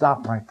 Just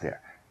stop right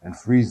there. And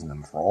freezing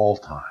them for all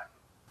time.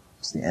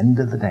 It's the end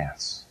of the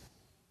dance.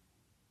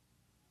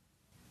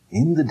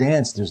 In the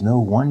dance, there's no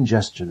one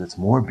gesture that's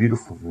more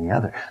beautiful than the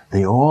other.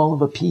 They all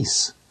have a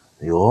piece.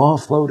 They all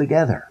flow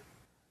together.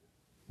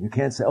 You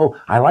can't say, oh,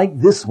 I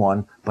like this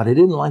one, but I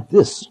didn't like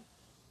this.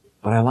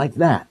 But I like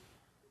that.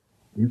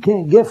 You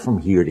can't get from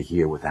here to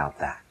here without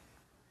that.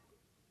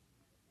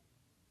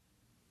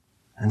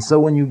 And so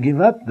when you give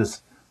up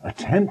this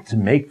attempt to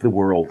make the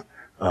world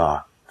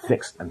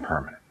fixed and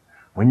permanent,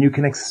 when you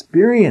can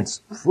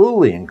experience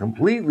fully and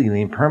completely the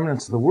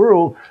impermanence of the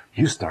world,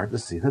 you start to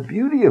see the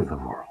beauty of the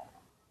world.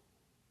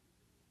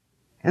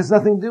 It has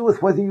nothing to do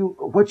with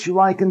what you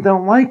like and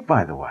don't like,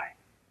 by the way.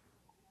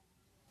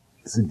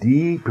 It's a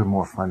deeper,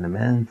 more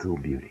fundamental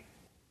beauty.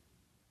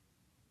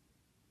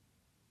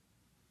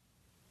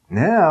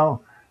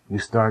 Now, you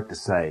start to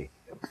say,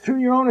 through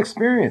your own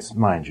experience,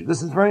 mind you,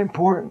 this is very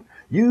important.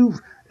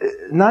 You've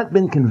not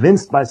been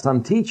convinced by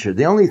some teacher.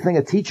 The only thing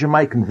a teacher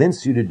might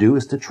convince you to do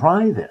is to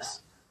try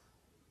this.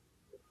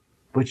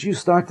 But you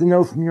start to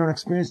know from your own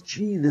experience,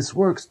 gee, this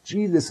works.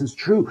 Gee, this is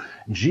true.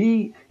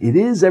 Gee, it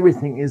is,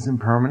 everything is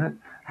impermanent.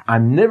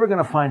 I'm never going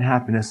to find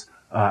happiness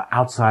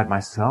outside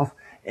myself.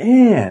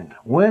 And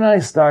when I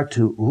start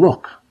to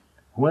look,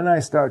 when I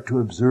start to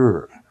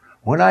observe,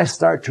 when I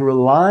start to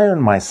rely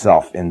on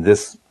myself in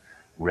this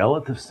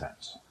relative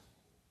sense,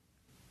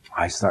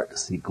 I start to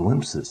see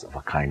glimpses of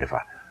a kind of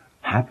a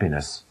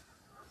happiness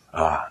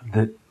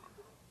that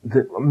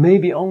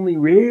maybe only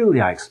rarely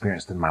I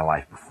experienced in my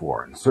life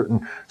before, in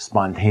certain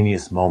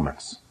spontaneous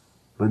moments.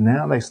 But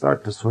now they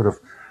start to sort of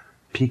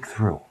peek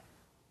through.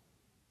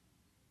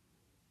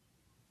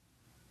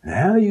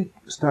 Now you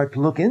start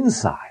to look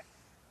inside.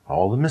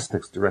 All the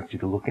mystics direct you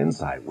to look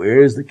inside.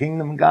 Where is the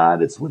kingdom of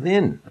God? It's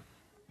within.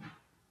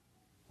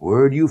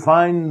 Where do you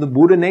find the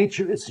Buddha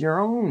nature? It's your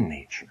own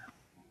nature.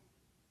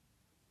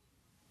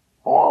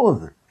 All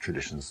of the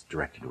traditions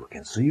direct you to look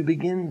in. So you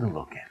begin to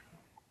look in.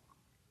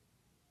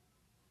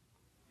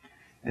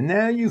 And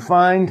now you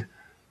find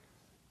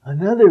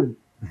another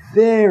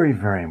very,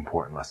 very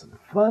important lesson,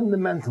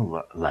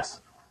 fundamental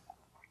lesson,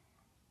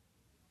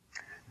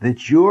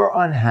 that your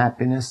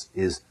unhappiness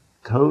is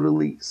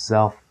totally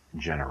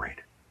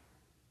self-generated.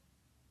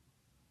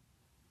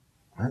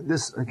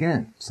 This,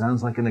 again,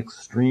 sounds like an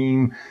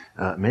extreme,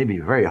 maybe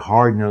very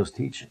hard-nosed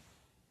teaching.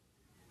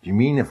 Do you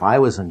mean if I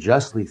was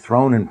unjustly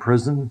thrown in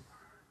prison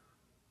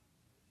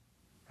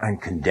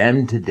and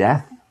condemned to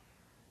death,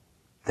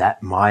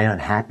 that my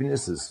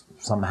unhappiness is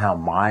somehow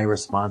my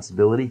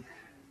responsibility?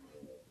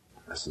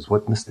 This is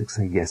what mystics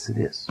say. Yes, it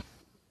is.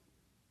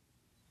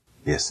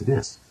 Yes, it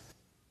is.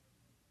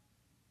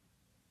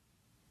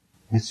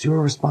 It's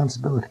your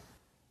responsibility.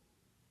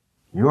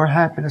 Your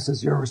happiness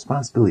is your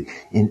responsibility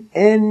in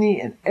any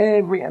and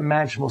every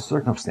imaginable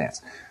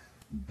circumstance.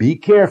 Be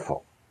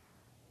careful.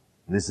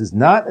 This is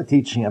not a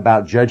teaching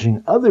about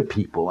judging other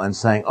people and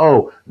saying,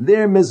 oh,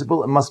 they're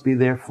miserable, it must be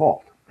their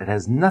fault. It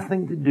has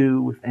nothing to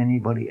do with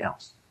anybody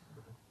else.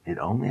 It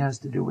only has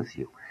to do with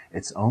you.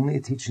 It's only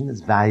a teaching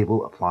that's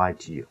valuable applied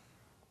to you.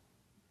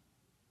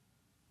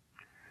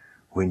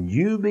 When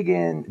you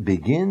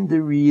begin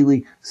to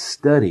really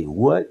study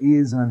what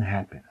is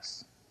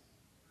unhappiness,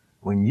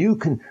 when you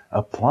can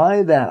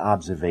apply that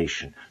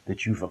observation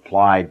that you've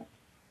applied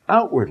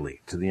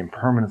outwardly to the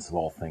impermanence of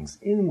all things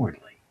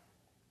inwardly,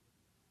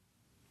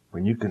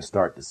 when you can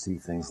start to see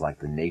things like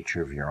the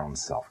nature of your own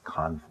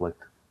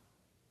self-conflict,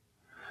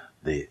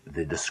 the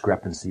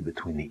discrepancy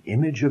between the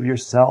image of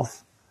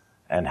yourself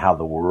and how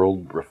the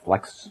world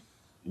reflects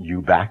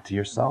you back to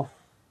yourself.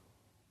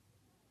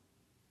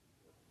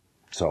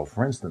 So,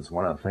 for instance,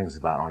 one of the things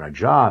about on a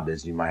job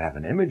is you might have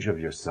an image of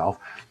yourself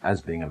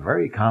as being a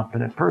very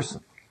competent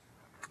person.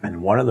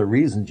 And one of the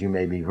reasons you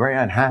may be very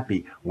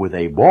unhappy with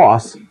a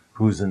boss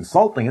who's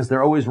insulting is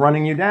they're always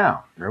running you down.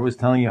 They're always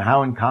telling you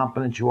how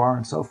incompetent you are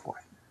and so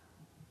forth.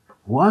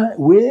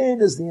 Where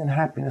does the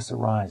unhappiness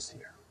arise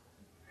here?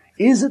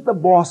 Is it the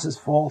boss's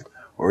fault,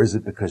 or is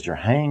it because you're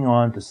hanging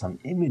on to some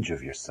image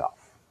of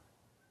yourself?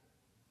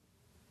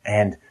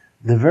 And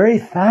the very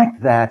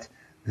fact that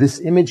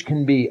this image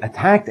can be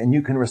attacked and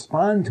you can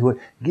respond to it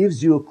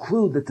gives you a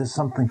clue that there's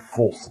something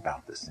false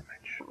about this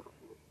image.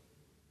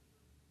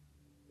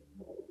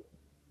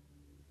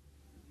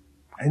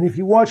 And if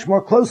you watch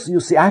more closely,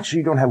 you'll see actually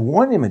you don't have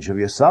one image of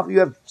yourself, you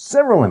have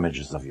several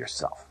images of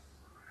yourself.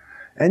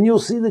 And you'll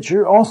see that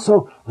you're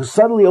also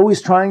subtly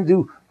always trying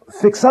to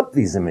fix up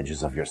these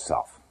images of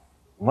yourself.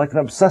 Like an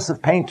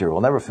obsessive painter will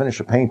never finish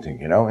a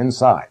painting,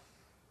 inside.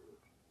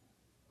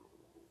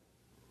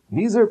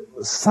 These are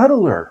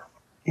subtler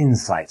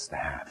insights to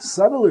have,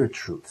 subtler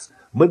truths,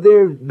 but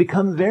they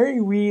become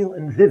very real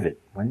and vivid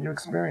when you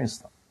experience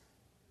them.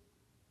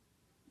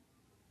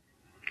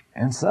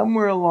 And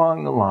somewhere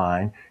along the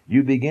line,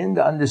 you begin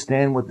to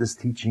understand what this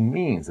teaching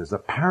means. There's a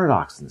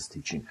paradox in this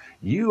teaching.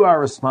 You are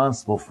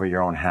responsible for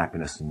your own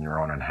happiness and your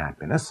own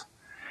unhappiness.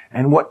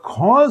 And what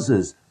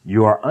causes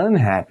your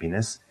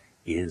unhappiness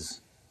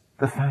is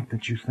the fact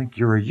that you think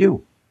you're a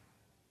you.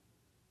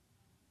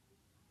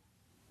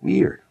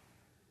 Weird.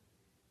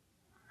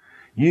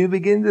 You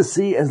begin to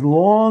see as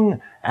long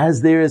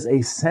as there is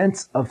a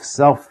sense of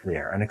self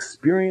there, an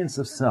experience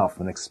of self,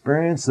 an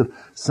experience of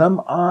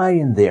some I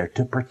in there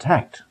to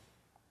protect,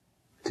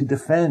 to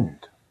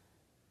defend,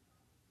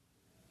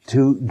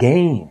 to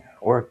gain,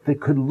 or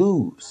that could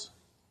lose.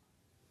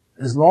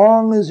 As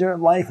long as your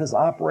life is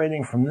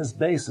operating from this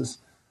basis,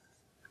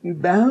 you're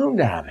bound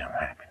to have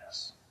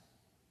unhappiness.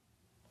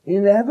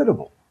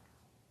 Inevitable.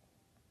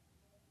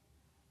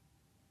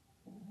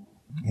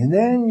 And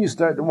then you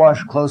start to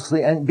watch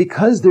closely, and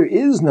because there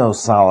is no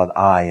solid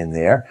I in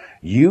there,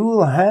 you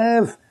will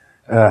have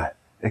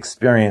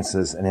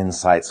experiences and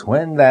insights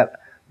when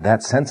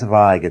that sense of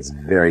I gets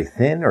very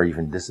thin or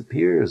even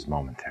disappears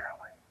momentarily.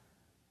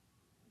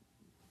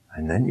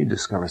 And then you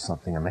discover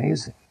something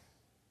amazing.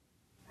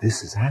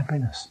 This is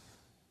happiness.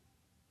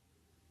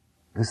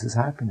 This is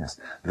happiness.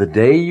 The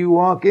day you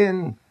walk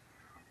in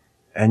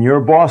and your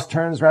boss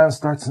turns around and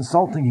starts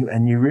insulting you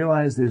and you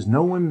realize there's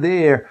no one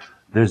there,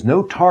 there's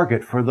no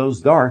target for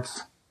those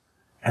darts,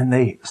 and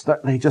they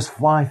just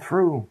fly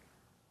through.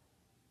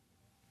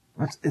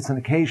 It's an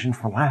occasion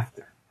for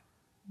laughter.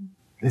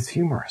 It's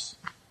humorous.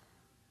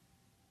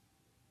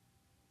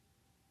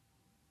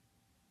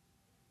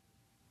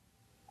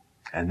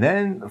 And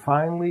then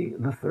finally,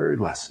 the third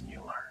lesson you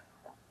learn.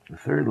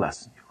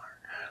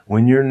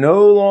 When you're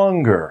no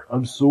longer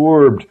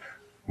absorbed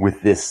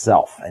with this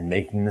self and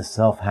making this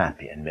self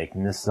happy and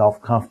making this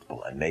self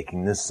comfortable and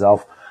making this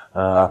self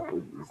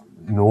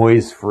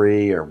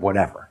noise-free or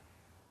whatever.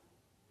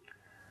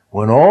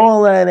 When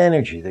all that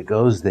energy that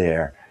goes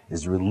there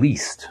is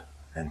released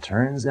and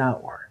turns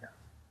outward,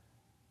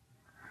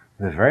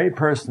 the very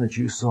person that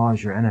you saw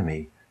as your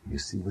enemy, you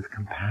see with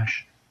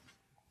compassion.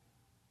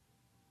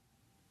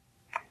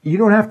 You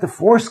don't have to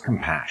force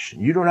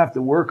compassion. You don't have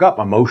to work up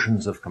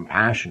emotions of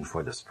compassion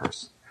for this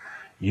person.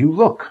 You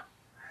look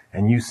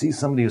and you see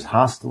somebody who's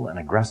hostile and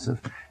aggressive,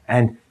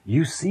 and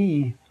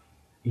you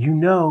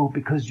know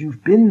because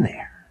you've been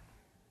there.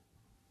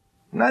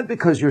 Not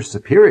because you're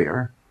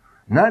superior,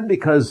 not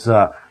because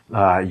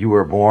you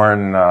were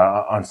born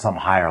on some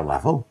higher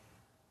level.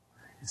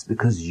 It's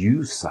because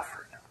you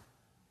suffered.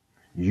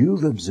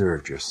 You've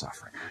observed your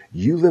suffering.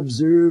 You've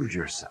observed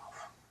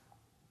yourself.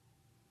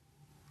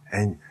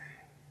 And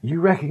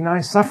you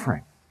recognize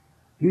suffering.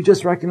 You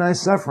just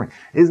recognize suffering.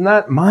 It's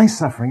not my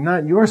suffering,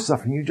 not your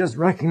suffering. You just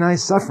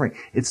recognize suffering.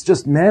 It's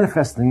just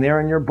manifesting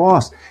there in your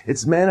boss.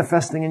 It's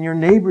manifesting in your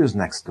neighbors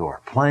next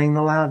door, playing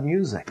the loud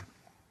music.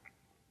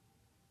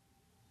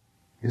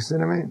 You see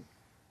what I mean?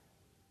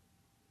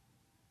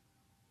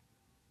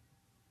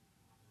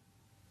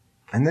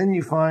 And then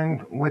you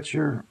find what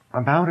you're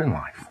about in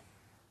life.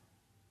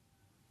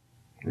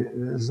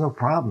 There's no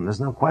problem. There's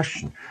no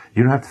question.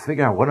 You don't have to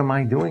figure out, what am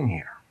I doing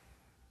here?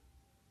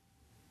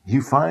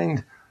 You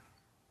find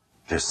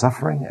there's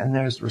suffering and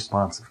there's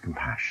responsive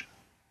compassion.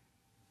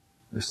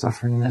 There's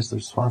suffering and there's the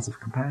responsive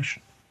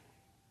compassion.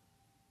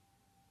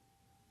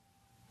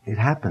 It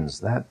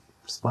happens that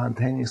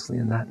spontaneously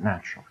and that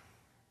naturally.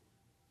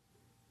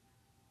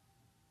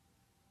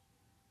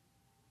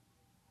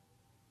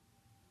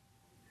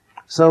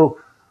 So,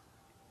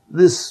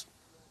 this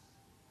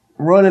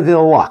run of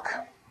ill luck,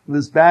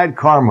 this bad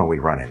karma we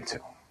run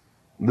into,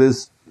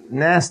 this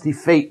nasty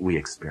fate we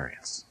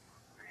experience,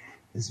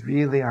 is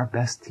really our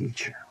best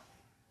teacher.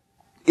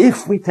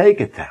 If we take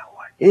it that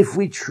way, if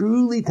we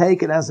truly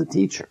take it as a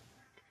teacher,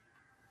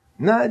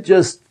 not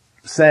just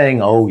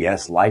saying, oh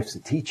yes, life's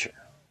a teacher.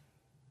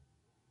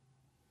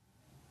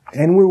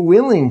 And we're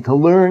willing to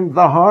learn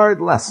the hard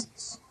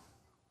lessons.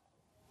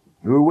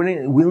 We're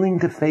willing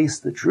to face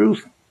the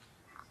truth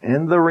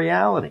and the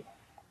reality.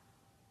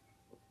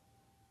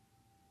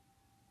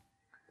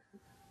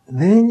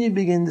 Then you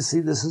begin to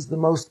see this is the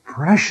most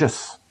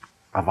precious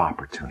of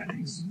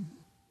opportunities.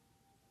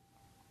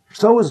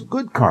 So is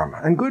good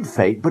karma and good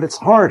fate, but it's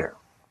harder.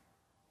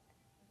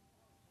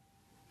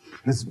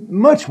 It's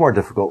much more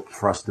difficult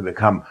for us to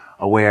become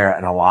aware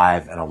and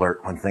alive and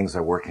alert when things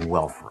are working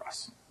well for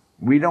us.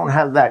 We don't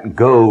have that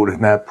goad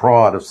and that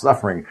prod of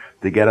suffering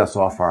to get us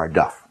off our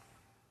duff.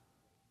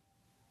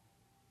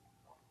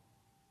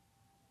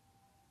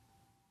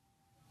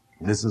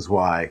 This is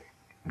why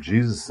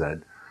Jesus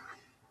said,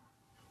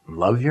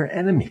 love your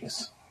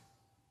enemies.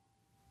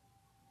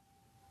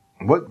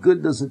 What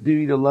good does it do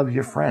you to love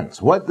your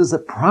friends? What does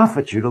it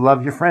profit you to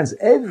love your friends?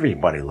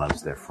 Everybody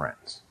loves their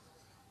friends.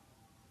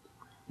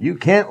 You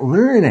can't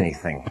learn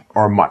anything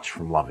or much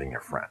from loving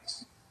your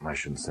friends. I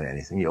shouldn't say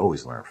anything. You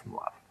always learn from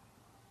love.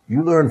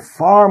 You learn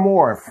far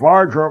more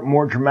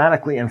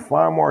dramatically and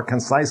far more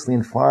concisely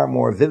and far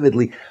more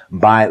vividly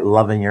by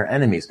loving your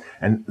enemies.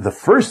 And the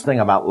first thing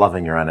about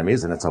loving your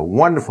enemies, and it's a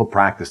wonderful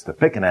practice to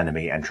pick an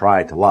enemy and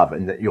try to love,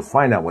 and you'll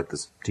find out what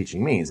this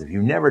teaching means. If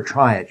you never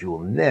try it, you will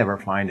never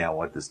find out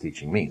what this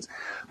teaching means.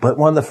 But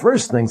one of the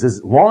first things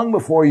is, long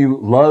before you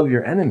love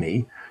your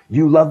enemy,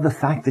 you love the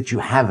fact that you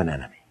have an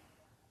enemy.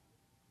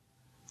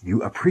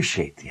 You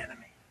appreciate the enemy.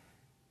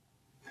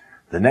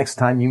 The next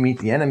time you meet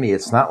the enemy,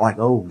 it's not like,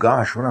 oh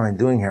gosh, what am I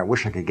doing here? I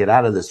wish I could get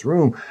out of this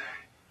room.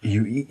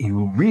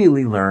 You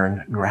really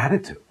learn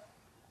gratitude.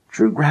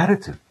 True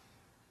gratitude.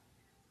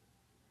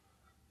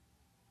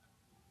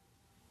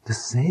 The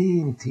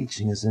same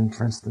teaching is in,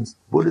 for instance,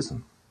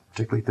 Buddhism,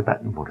 particularly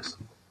Tibetan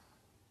Buddhism.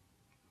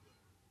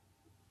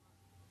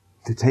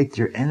 To take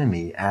your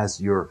enemy as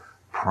your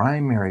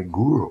primary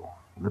guru,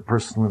 the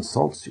person who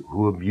insults you,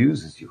 who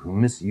abuses you, who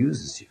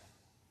misuses you.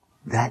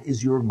 That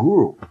is your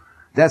guru.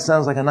 That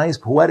sounds like a nice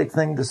poetic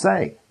thing to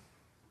say.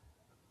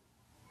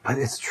 But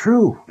it's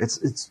true.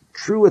 It's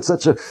true at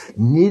such a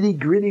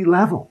nitty-gritty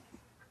level.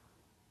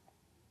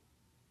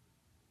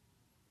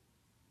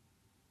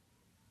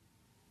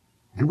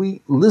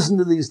 We listen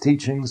to these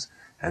teachings,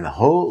 and the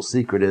whole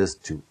secret is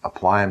to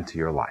apply them to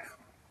your life.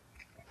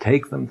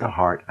 Take them to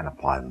heart and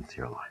apply them to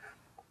your life.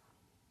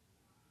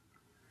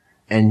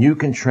 And you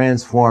can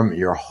transform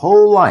your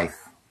whole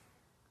life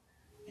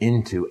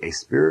into a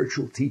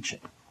spiritual teaching.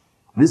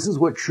 This is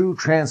what true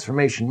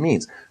transformation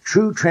means.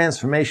 True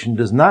transformation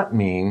does not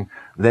mean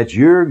that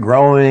you're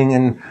growing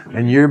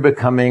and you're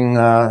becoming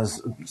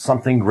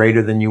something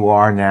greater than you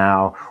are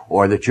now,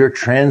 or that you're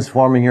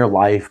transforming your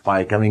life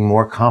by becoming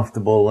more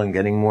comfortable and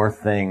getting more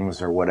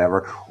things or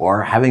whatever,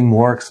 or having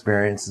more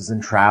experiences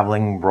and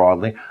traveling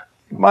broadly.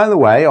 By the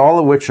way, all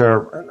of which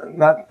are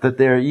not that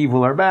they're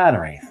evil or bad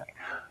or anything.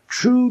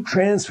 True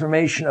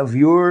transformation of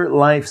your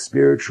life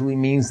spiritually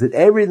means that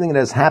everything that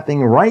is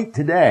happening right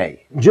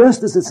today,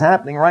 just as it's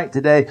happening right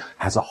today,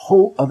 has a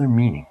whole other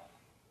meaning.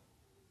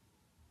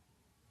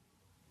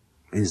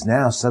 It is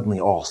now suddenly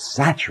all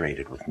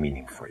saturated with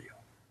meaning for you.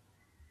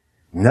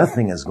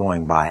 Nothing is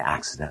going by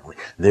accidentally.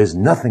 There's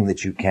nothing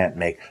that you can't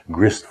make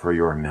grist for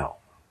your mill.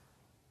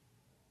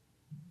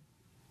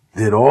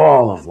 That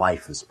all of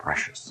life is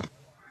precious.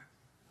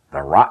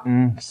 The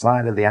rotten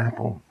side of the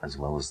apple as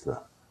well as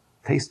the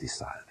tasty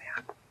side of the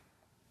apple.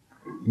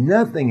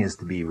 Nothing is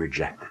to be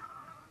rejected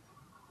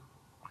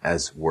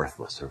as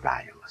worthless or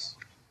valueless.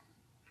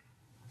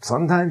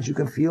 Sometimes you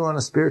can feel on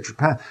a spiritual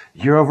path,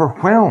 you're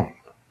overwhelmed.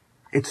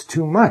 It's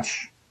too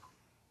much.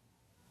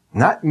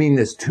 Not mean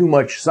there's too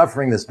much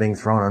suffering that's being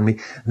thrown on me,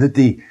 that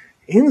the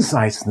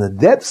insights and the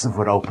depths of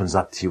what opens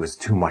up to you is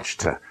too much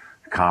to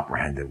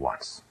comprehend at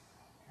once.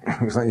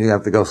 So you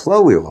have to go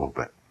slowly a little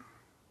bit.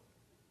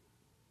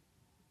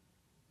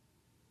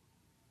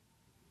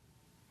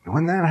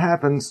 When that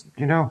happens,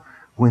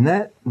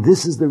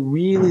 this is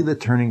really the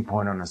turning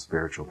point on a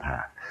spiritual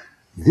path.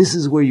 This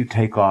is where you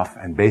take off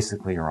and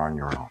basically you're on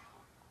your own.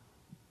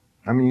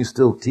 I mean,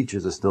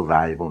 teachers are still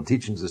valuable and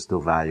teachings are still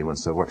valuable and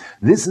so forth.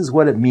 This is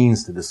what it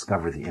means to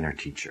discover the inner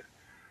teacher.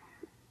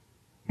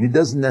 It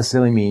doesn't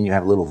necessarily mean you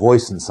have a little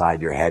voice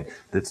inside your head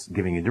that's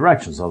giving you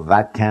directions, although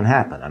that can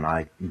happen, and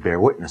I bear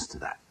witness to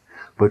that.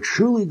 But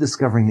truly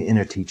discovering the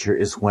inner teacher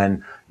is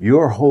when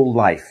your whole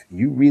life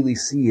you really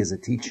see as a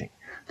teaching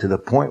to the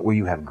point where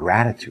you have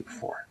gratitude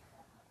for it.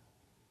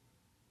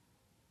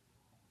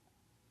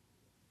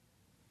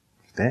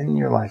 Then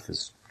your life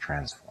is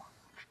transformed.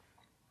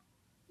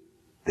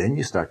 Then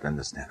you start to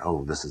understand,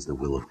 oh, this is the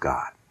will of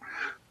God,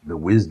 the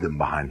wisdom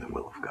behind the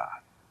will of God.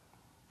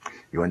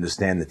 You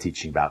understand the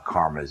teaching about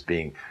karma as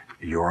being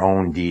your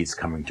own deeds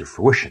coming to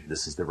fruition.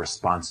 This is the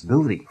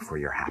responsibility for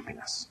your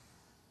happiness.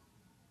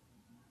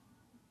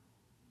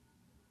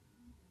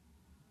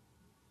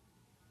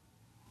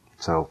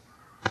 So,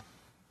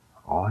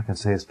 all I can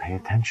say is pay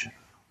attention.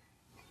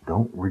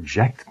 Don't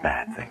reject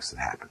bad things that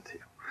happen to you.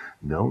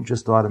 Don't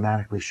just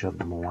automatically shove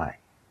them away.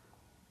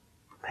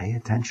 Pay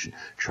attention.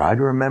 Try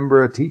to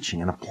remember a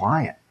teaching and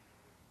apply it.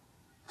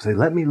 Say,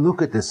 let me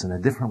look at this in a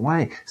different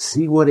way.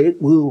 See what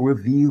it will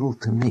reveal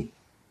to me.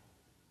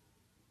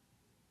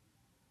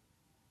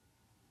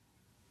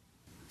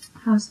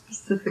 How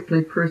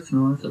specifically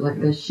personal is it?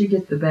 Like, does she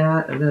get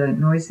the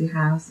noisy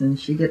house and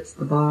she gets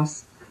the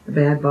boss, the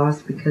bad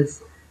boss,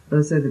 because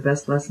those are the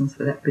best lessons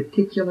for that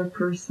particular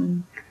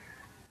person?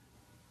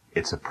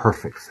 It's a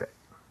perfect fit.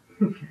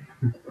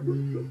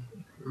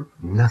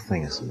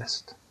 Nothing is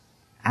missed.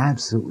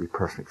 Absolutely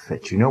perfect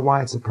fit. You know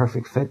why it's a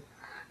perfect fit?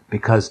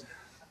 Because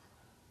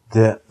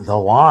the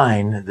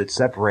line that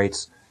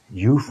separates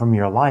you from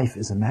your life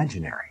is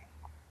imaginary.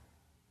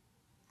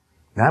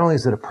 Not only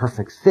is it a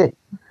perfect fit,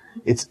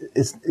 it's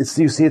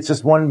you see, it's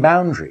just one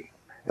boundary.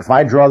 If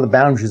I draw the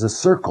boundary as a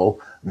circle,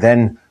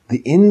 then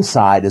the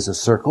inside is a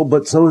circle,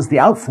 but so is the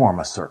outform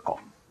a circle.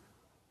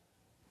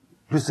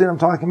 You see what I'm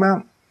talking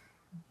about?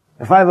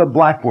 If I have a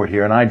blackboard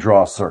here and I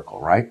draw a circle,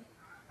 right?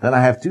 Then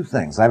I have two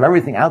things. I have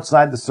everything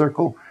outside the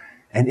circle,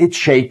 and its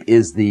shape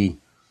is the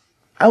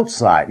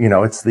outside,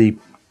 it's the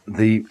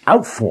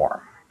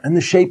outform. And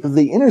the shape of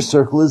the inner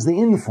circle is the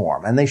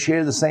inform, and they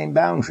share the same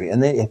boundary,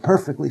 and they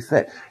perfectly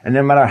fit. And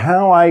no matter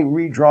how I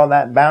redraw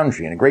that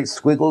boundary, and great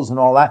squiggles and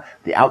all that,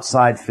 the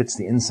outside fits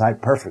the inside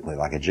perfectly,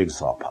 like a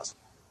jigsaw puzzle.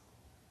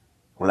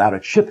 Without a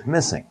chip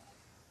missing.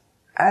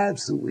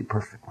 Absolutely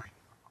perfectly.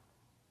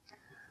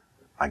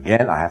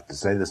 Again, I have to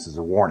say this is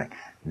a warning.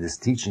 This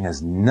teaching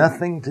has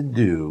nothing to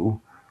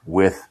do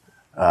with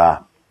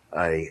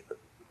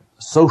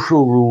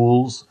social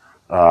rules,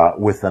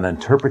 with an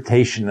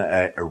interpretation,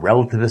 a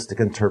relativistic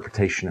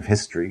interpretation of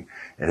history.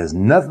 It has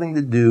nothing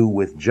to do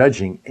with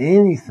judging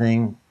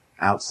anything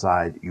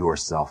outside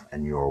yourself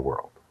and your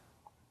world.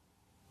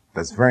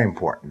 That's very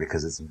important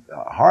because it's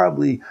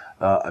horribly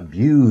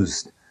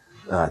abused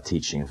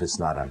teaching if it's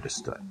not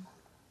understood.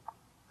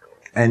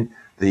 And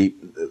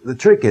the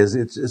trick is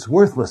it's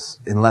worthless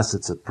unless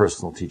it's a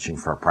personal teaching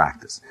for a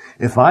practice.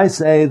 If I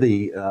say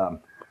the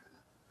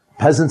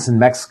peasants in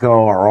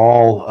Mexico are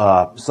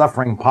all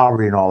suffering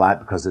poverty and all that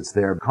because it's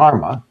their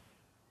karma,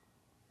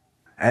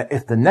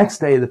 if the next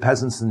day the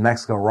peasants in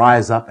Mexico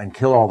rise up and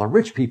kill all the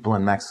rich people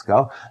in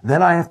Mexico,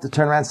 then I have to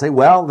turn around and say,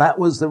 well, that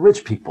was the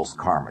rich people's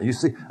karma. You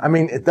see, I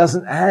mean, it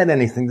doesn't add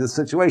anything to the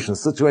situation. The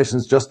situation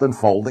is just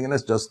unfolding and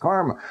it's just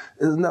karma.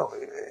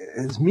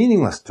 It's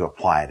meaningless to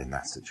apply it in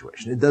that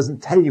situation. It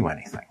doesn't tell you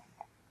anything.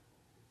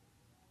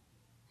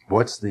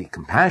 What's the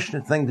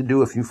compassionate thing to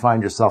do if you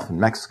find yourself in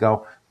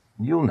Mexico?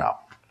 You'll know.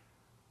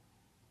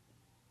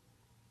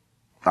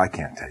 I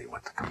can't tell you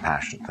what the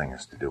compassionate thing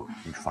is to do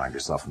if you find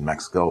yourself in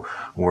Mexico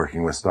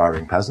working with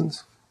starving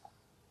peasants.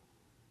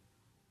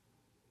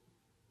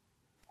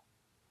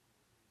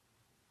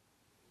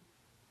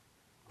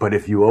 But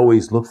if you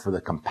always look for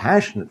the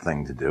compassionate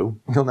thing to do,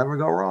 you'll never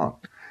go wrong.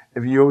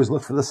 If you always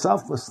look for the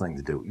selfless thing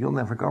to do, you'll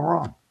never go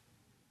wrong.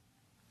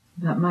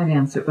 That might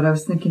answer it, but I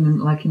was thinking,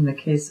 like in the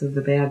case of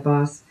the bad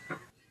boss,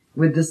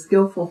 would the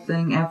skillful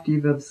thing, after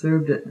you've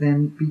observed it,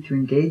 then be to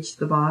engage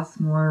the boss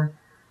more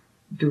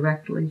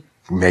directly?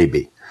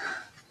 Maybe.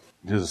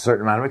 There's a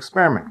certain amount of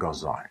experiment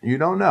goes on. You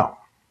don't know.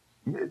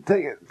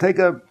 Take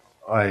an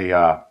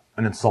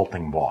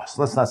insulting boss.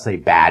 Let's not say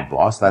bad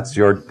boss. That's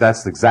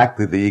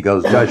exactly the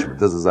ego's judgment.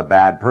 This is a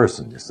bad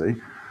person, you see.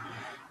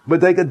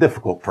 But take a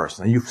difficult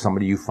person,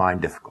 somebody you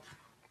find difficult.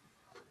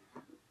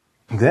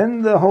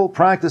 Then the whole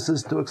practice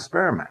is to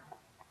experiment.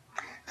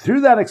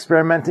 Through that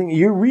experimenting,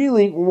 you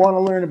really want to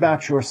learn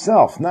about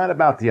yourself, not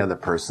about the other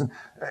person.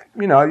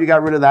 You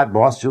got rid of that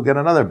boss, you'll get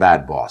another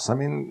bad boss. I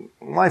mean,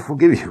 life will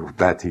give you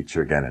that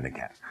teacher again and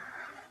again.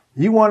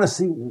 You want to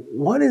see,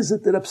 what is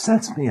it that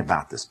upsets me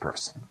about this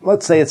person?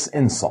 Let's say it's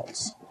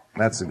insults.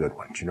 That's a good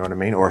one. Do you know what I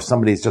mean? Or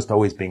somebody's just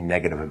always being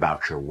negative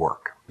about your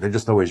work. They're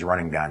just always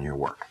running down your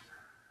work.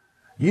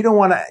 You don't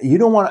want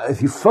to,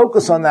 if you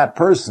focus on that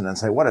person and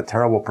say, what a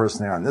terrible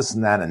person they are and this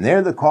and that, and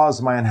they're the cause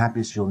of my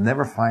unhappiness, you'll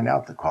never find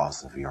out the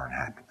cause of your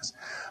unhappiness.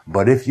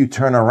 But if you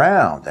turn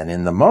around and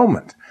in the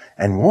moment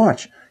and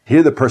watch,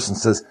 here the person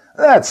says,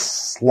 that's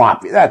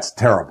sloppy, that's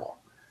terrible.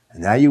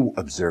 And now you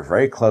observe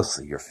very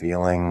closely your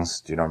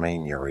feelings, do you know what I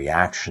mean? Your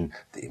reaction,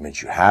 the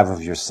image you have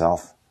of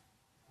yourself.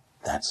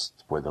 That's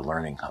where the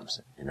learning comes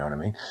in, you know what I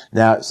mean?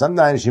 Now,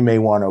 sometimes you may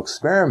want to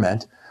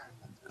experiment.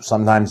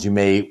 Sometimes you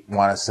may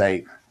want to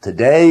say,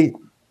 today,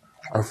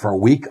 Or for a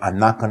week, I'm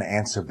not going to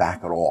answer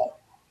back at all.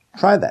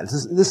 Try that.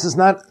 This is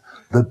not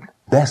the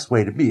best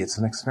way to be. It's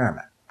an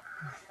experiment.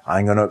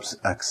 I'm going to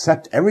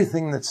accept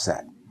everything that's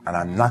said, and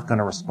I'm not going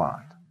to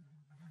respond.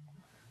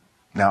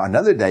 Now,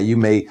 another day, you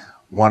may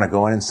want to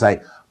go in and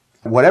say,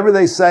 whatever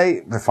they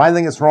say, if I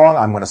think it's wrong,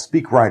 I'm going to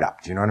speak right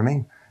up. Do you know what I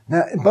mean?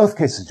 Now, in both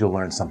cases, you'll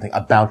learn something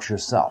about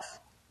yourself.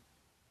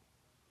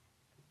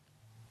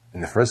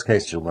 In the first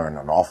case, you'll learn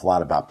an awful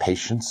lot about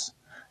patience.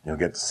 You'll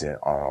get to see an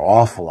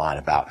awful lot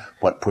about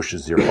what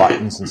pushes your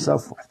buttons and so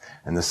forth.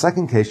 In the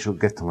second case, you'll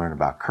get to learn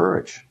about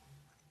courage.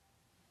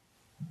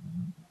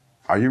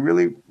 Are you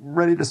really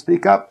ready to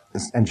speak up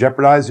and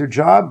jeopardize your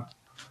job?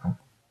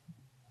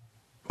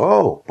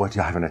 Oh, but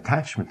you have an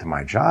attachment to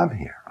my job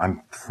here.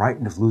 I'm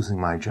frightened of losing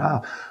my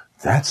job.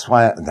 That's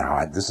why,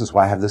 this is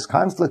why I have this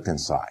conflict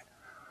inside.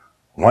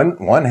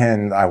 One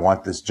hand, I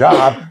want this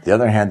job. The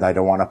other hand, I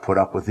don't want to put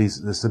up with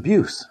this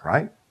abuse,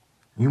 right?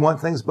 You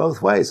want things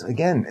both ways.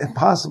 Again,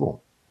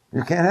 impossible.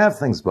 You can't have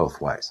things both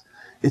ways.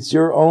 It's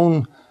your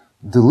own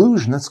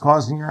delusion that's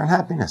causing your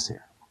unhappiness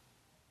here.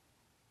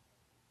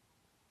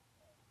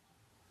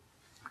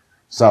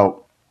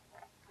 So,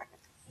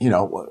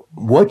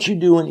 what you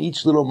do in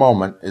each little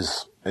moment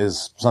is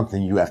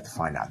something you have to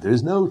find out.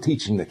 There's no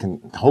teaching that can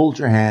hold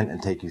your hand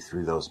and take you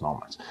through those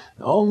moments.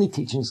 The only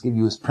teachings give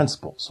you is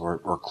principles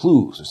or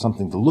clues or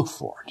something to look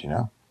for,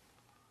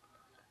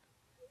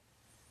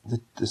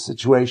 The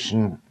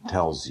situation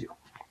tells you.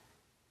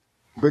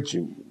 But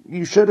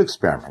you should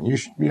experiment.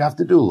 You have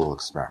to do a little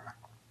experiment.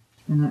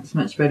 And that's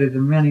much better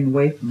than running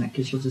away from it,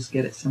 because you'll just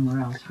get it somewhere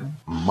else, right?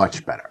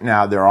 Much better.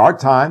 Now, there are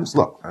times,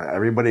 look,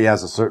 everybody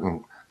has a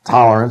certain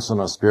tolerance on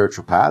a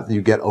spiritual path.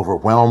 You get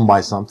overwhelmed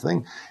by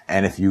something.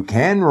 And if you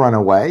can run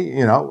away,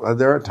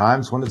 there are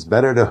times when it's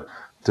better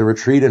to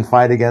retreat and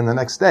fight again the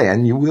next day.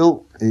 And you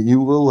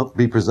will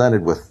be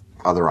presented with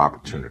other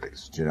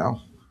opportunities,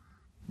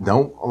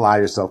 Don't allow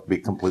yourself to be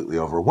completely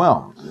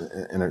overwhelmed.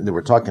 And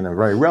we're talking in a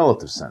very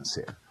relative sense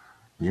here.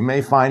 You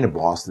may find a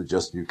boss that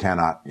just you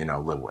cannot,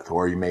 live with.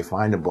 Or you may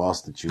find a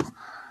boss that you've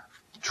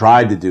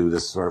tried to do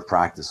this sort of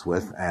practice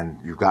with, and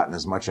you've gotten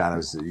as much out of it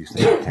as you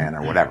think you can,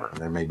 or whatever.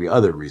 There may be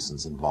other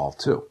reasons involved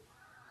too.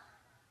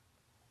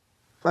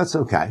 That's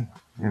okay.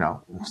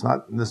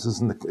 This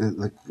isn't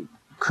the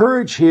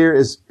courage here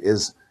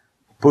is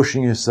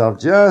pushing yourself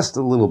just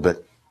a little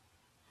bit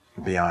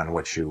beyond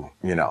what you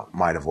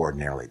might have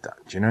ordinarily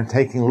done.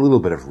 Taking a little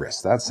bit of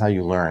risk. That's how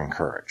you learn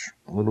courage.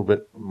 A little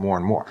bit more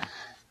and more.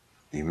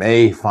 You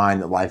may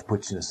find that life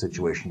puts you in a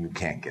situation you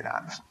can't get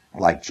out of,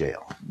 like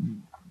jail.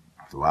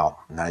 Well,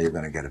 now you're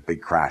going to get a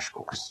big crash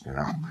course,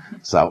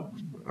 So,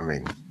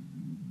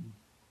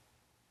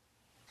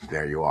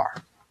 there you are.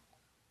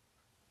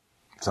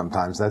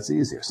 Sometimes that's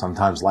easier.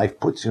 Sometimes life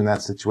puts you in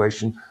that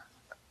situation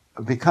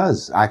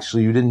because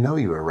actually you didn't know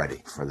you were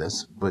ready for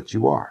this, but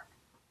you are.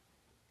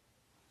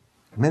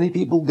 Many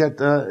people get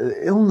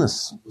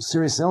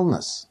serious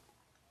illness,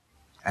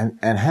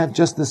 and have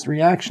just this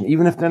reaction.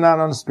 Even if they're not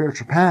on a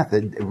spiritual path,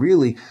 it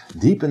really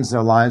deepens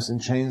their lives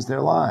and changes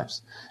their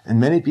lives. And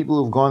many people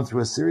who have gone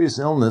through a serious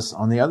illness,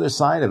 on the other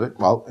side of it,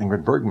 well,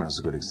 Ingrid Bergman is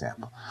a good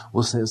example,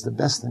 will say it's the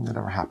best thing that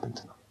ever happened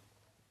to them.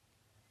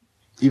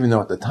 Even though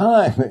at the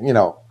time,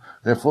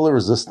 they're full of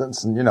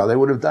resistance and, they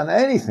would have done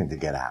anything to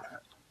get out of it.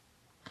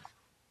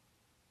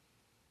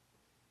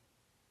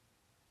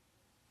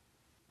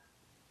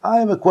 I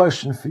have a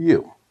question for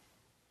you.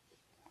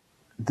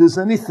 Has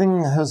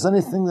anything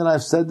that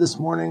I've said this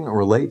morning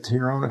relate to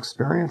your own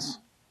experience?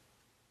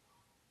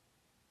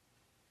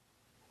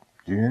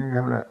 Do you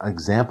have an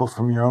example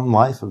from your own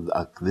life of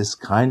this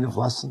kind of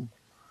lesson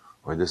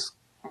or this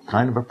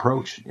kind of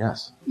approach?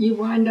 Yes. You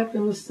wind up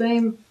in the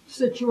same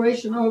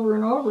situation over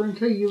and over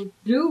until you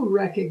do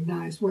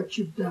recognize what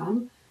you've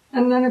done,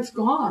 and then it's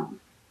gone.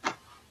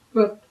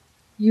 But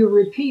you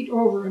repeat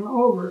over and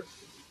over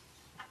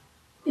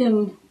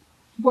in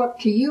what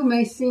to you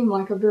may seem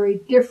like a very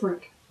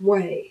different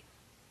way,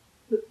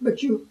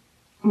 but you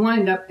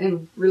wind up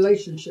in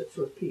relationships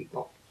with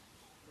people.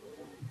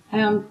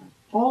 And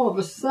all of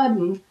a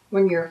sudden,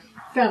 when you're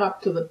fed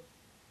up to the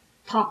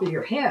top of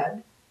your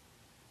head,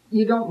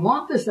 you don't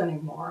want this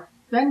anymore.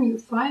 Then you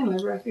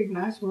finally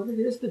recognize what it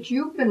is that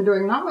you've been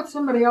doing, not what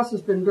somebody else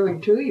has been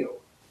doing to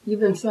you. You've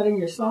been setting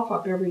yourself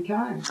up every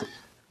time.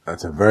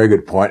 That's a very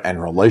good point,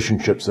 and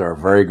relationships are a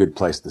very good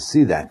place to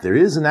see that. There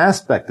is an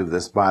aspect of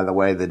this, by the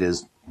way, that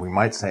is, we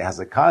might say, has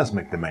a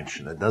cosmic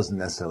dimension. It doesn't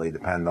necessarily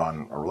depend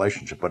on a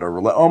relationship, but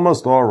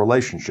almost all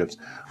relationships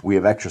we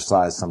have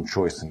exercised some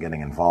choice in getting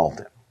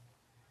involved in.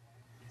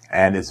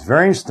 And it's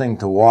very interesting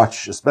to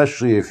watch,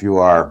 especially if you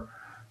are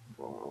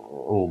a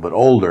little bit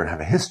older and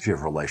have a history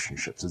of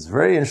relationships. It's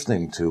very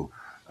interesting to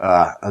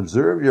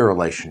observe your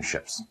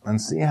relationships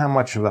and see how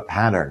much of a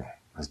pattern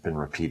has been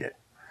repeated,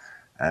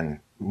 and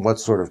what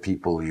sort of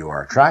people you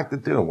are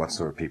attracted to and what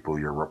sort of people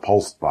you're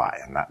repulsed by.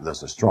 And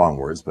those are strong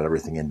words, but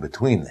everything in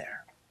between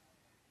there.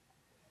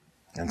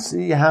 And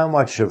see how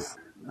much of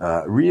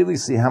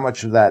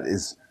that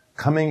is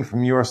coming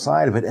from your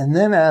side of it, and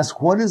then ask,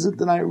 what is it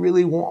that I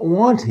really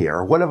want here?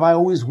 Or what have I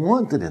always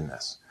wanted in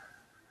this?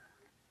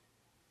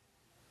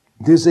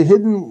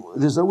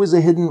 there's always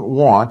a hidden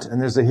want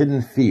and there's a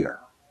hidden fear.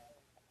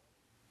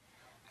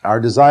 Our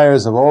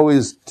desires have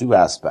always two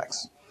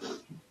aspects.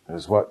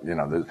 There's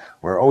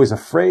we're always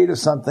afraid of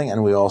something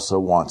and we also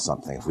want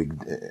something.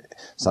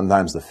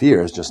 Sometimes the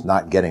fear is just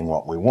not getting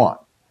what we want.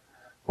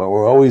 But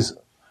we're always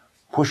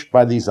pushed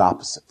by these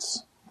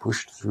opposites,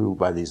 pushed through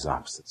by these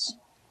opposites.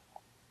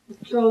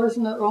 So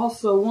isn't it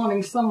also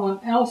wanting someone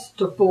else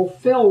to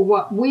fulfill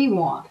what we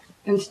want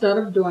instead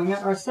of doing it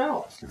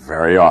ourselves?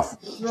 Very often.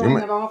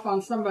 Throwing it off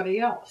on somebody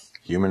else.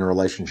 Human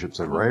relationships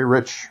are very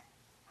rich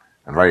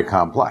and very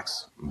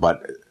complex.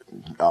 But,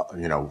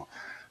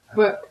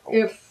 But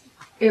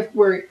if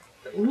we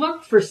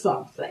look for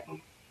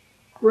something,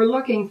 we're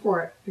looking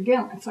for it.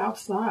 Again, it's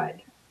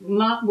outside.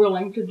 Not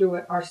willing to do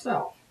it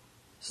ourselves.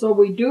 So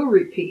we do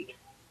repeat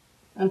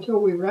until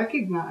we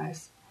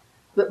recognize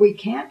that we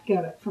can't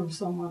get it from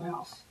someone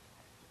else.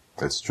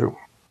 That's true.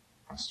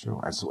 That's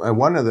true. I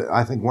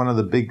think one of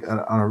the big,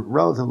 on a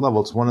relative level,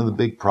 it's one of the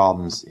big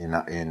problems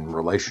in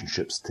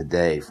relationships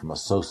today from a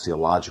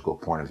sociological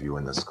point of view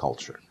in this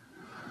culture.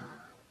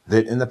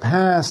 That in the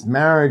past,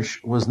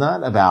 marriage was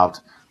not about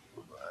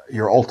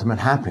your ultimate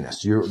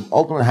happiness. Your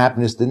ultimate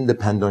happiness didn't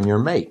depend on your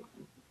mate.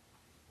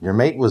 Your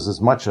mate was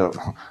as much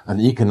an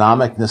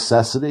economic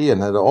necessity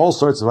and had all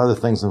sorts of other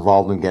things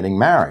involved in getting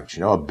married.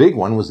 A big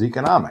one was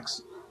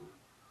economics.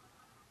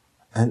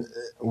 And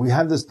we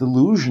have this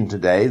delusion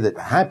today that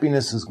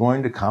happiness is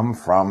going to come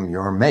from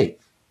your mate.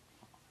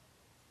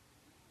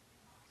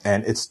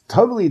 And it's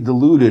totally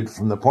deluded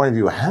from the point of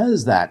view, it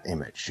has that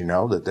image,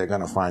 that they're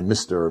going to find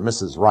Mr. or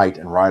Mrs. Right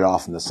and ride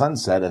off in the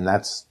sunset, and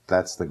that's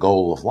the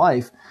goal of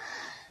life.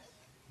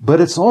 But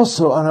it's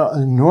also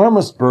an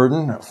enormous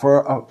burden for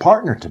a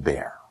partner to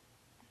bear.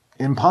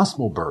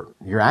 Impossible burden.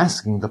 You're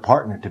asking the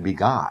partner to be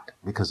God,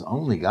 because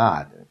only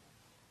God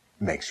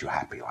makes you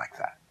happy like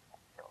that.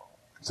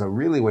 So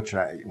really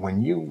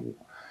when you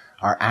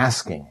are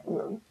asking,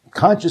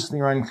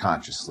 consciously or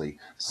unconsciously,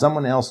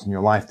 someone else in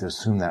your life to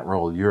assume that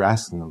role, you're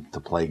asking them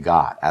to play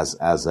God as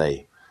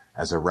a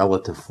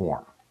relative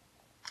form.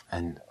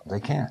 And they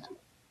can't.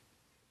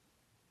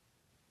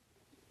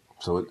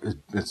 So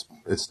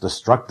it's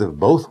destructive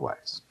both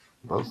ways.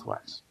 Both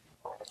ways.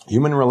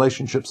 Human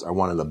relationships are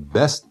one of the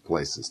best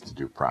places to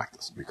do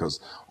practice because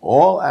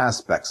all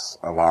aspects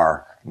of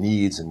our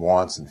needs and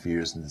wants and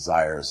fears and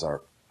desires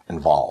are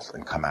involved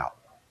and come out.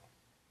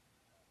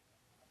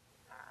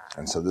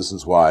 And so this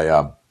is why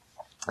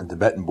in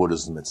Tibetan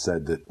Buddhism it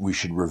said that we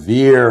should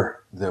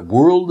revere the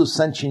world of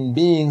sentient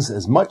beings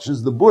as much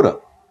as the Buddha.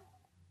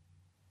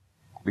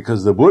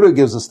 Because the Buddha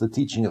gives us the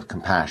teaching of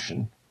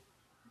compassion,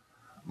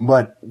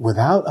 but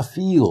without a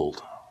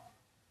field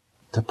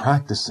to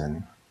practice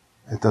in,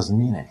 it doesn't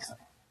mean anything.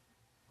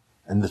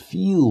 And the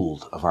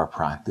field of our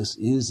practice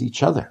is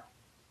each other.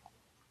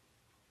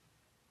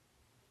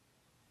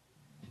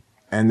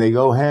 And they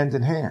go hand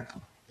in hand.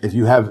 If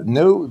you have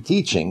no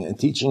teaching, and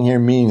teaching here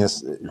meaning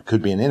it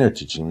could be an inner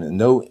teaching,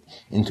 no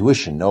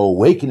intuition, no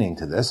awakening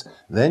to this,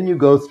 then you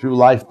go through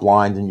life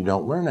blind and you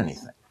don't learn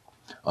anything.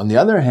 On the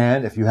other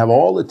hand, if you have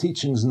all the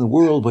teachings in the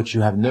world, but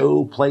you have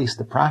no place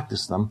to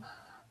practice them,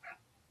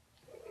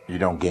 you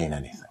don't gain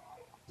anything.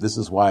 This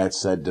is why it's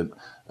said that,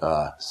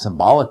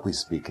 symbolically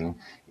speaking,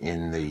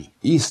 in the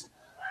East,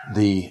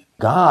 the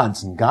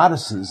gods and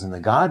goddesses in the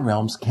God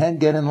realms can't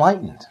get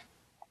enlightened.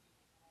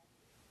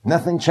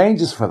 Nothing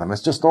changes for them.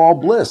 It's just all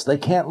bliss. They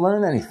can't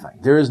learn anything.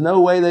 There is no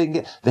way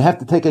they have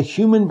to take a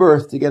human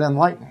birth to get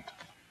enlightened.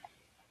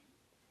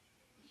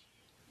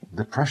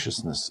 The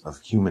preciousness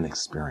of human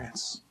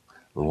experience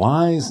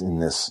lies in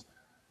this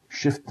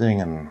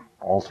shifting and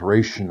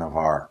alteration of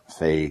our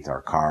fate,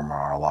 our karma,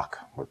 our luck.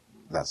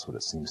 That's what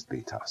it seems to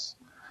be to us.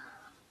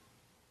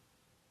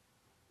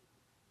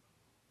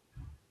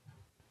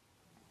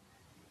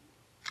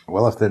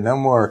 Well, if there are no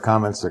more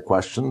comments or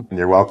questions,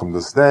 you're welcome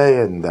to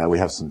stay, and we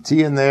have some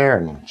tea in there,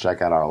 and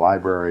check out our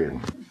library,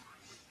 and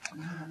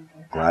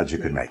glad you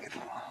could make it.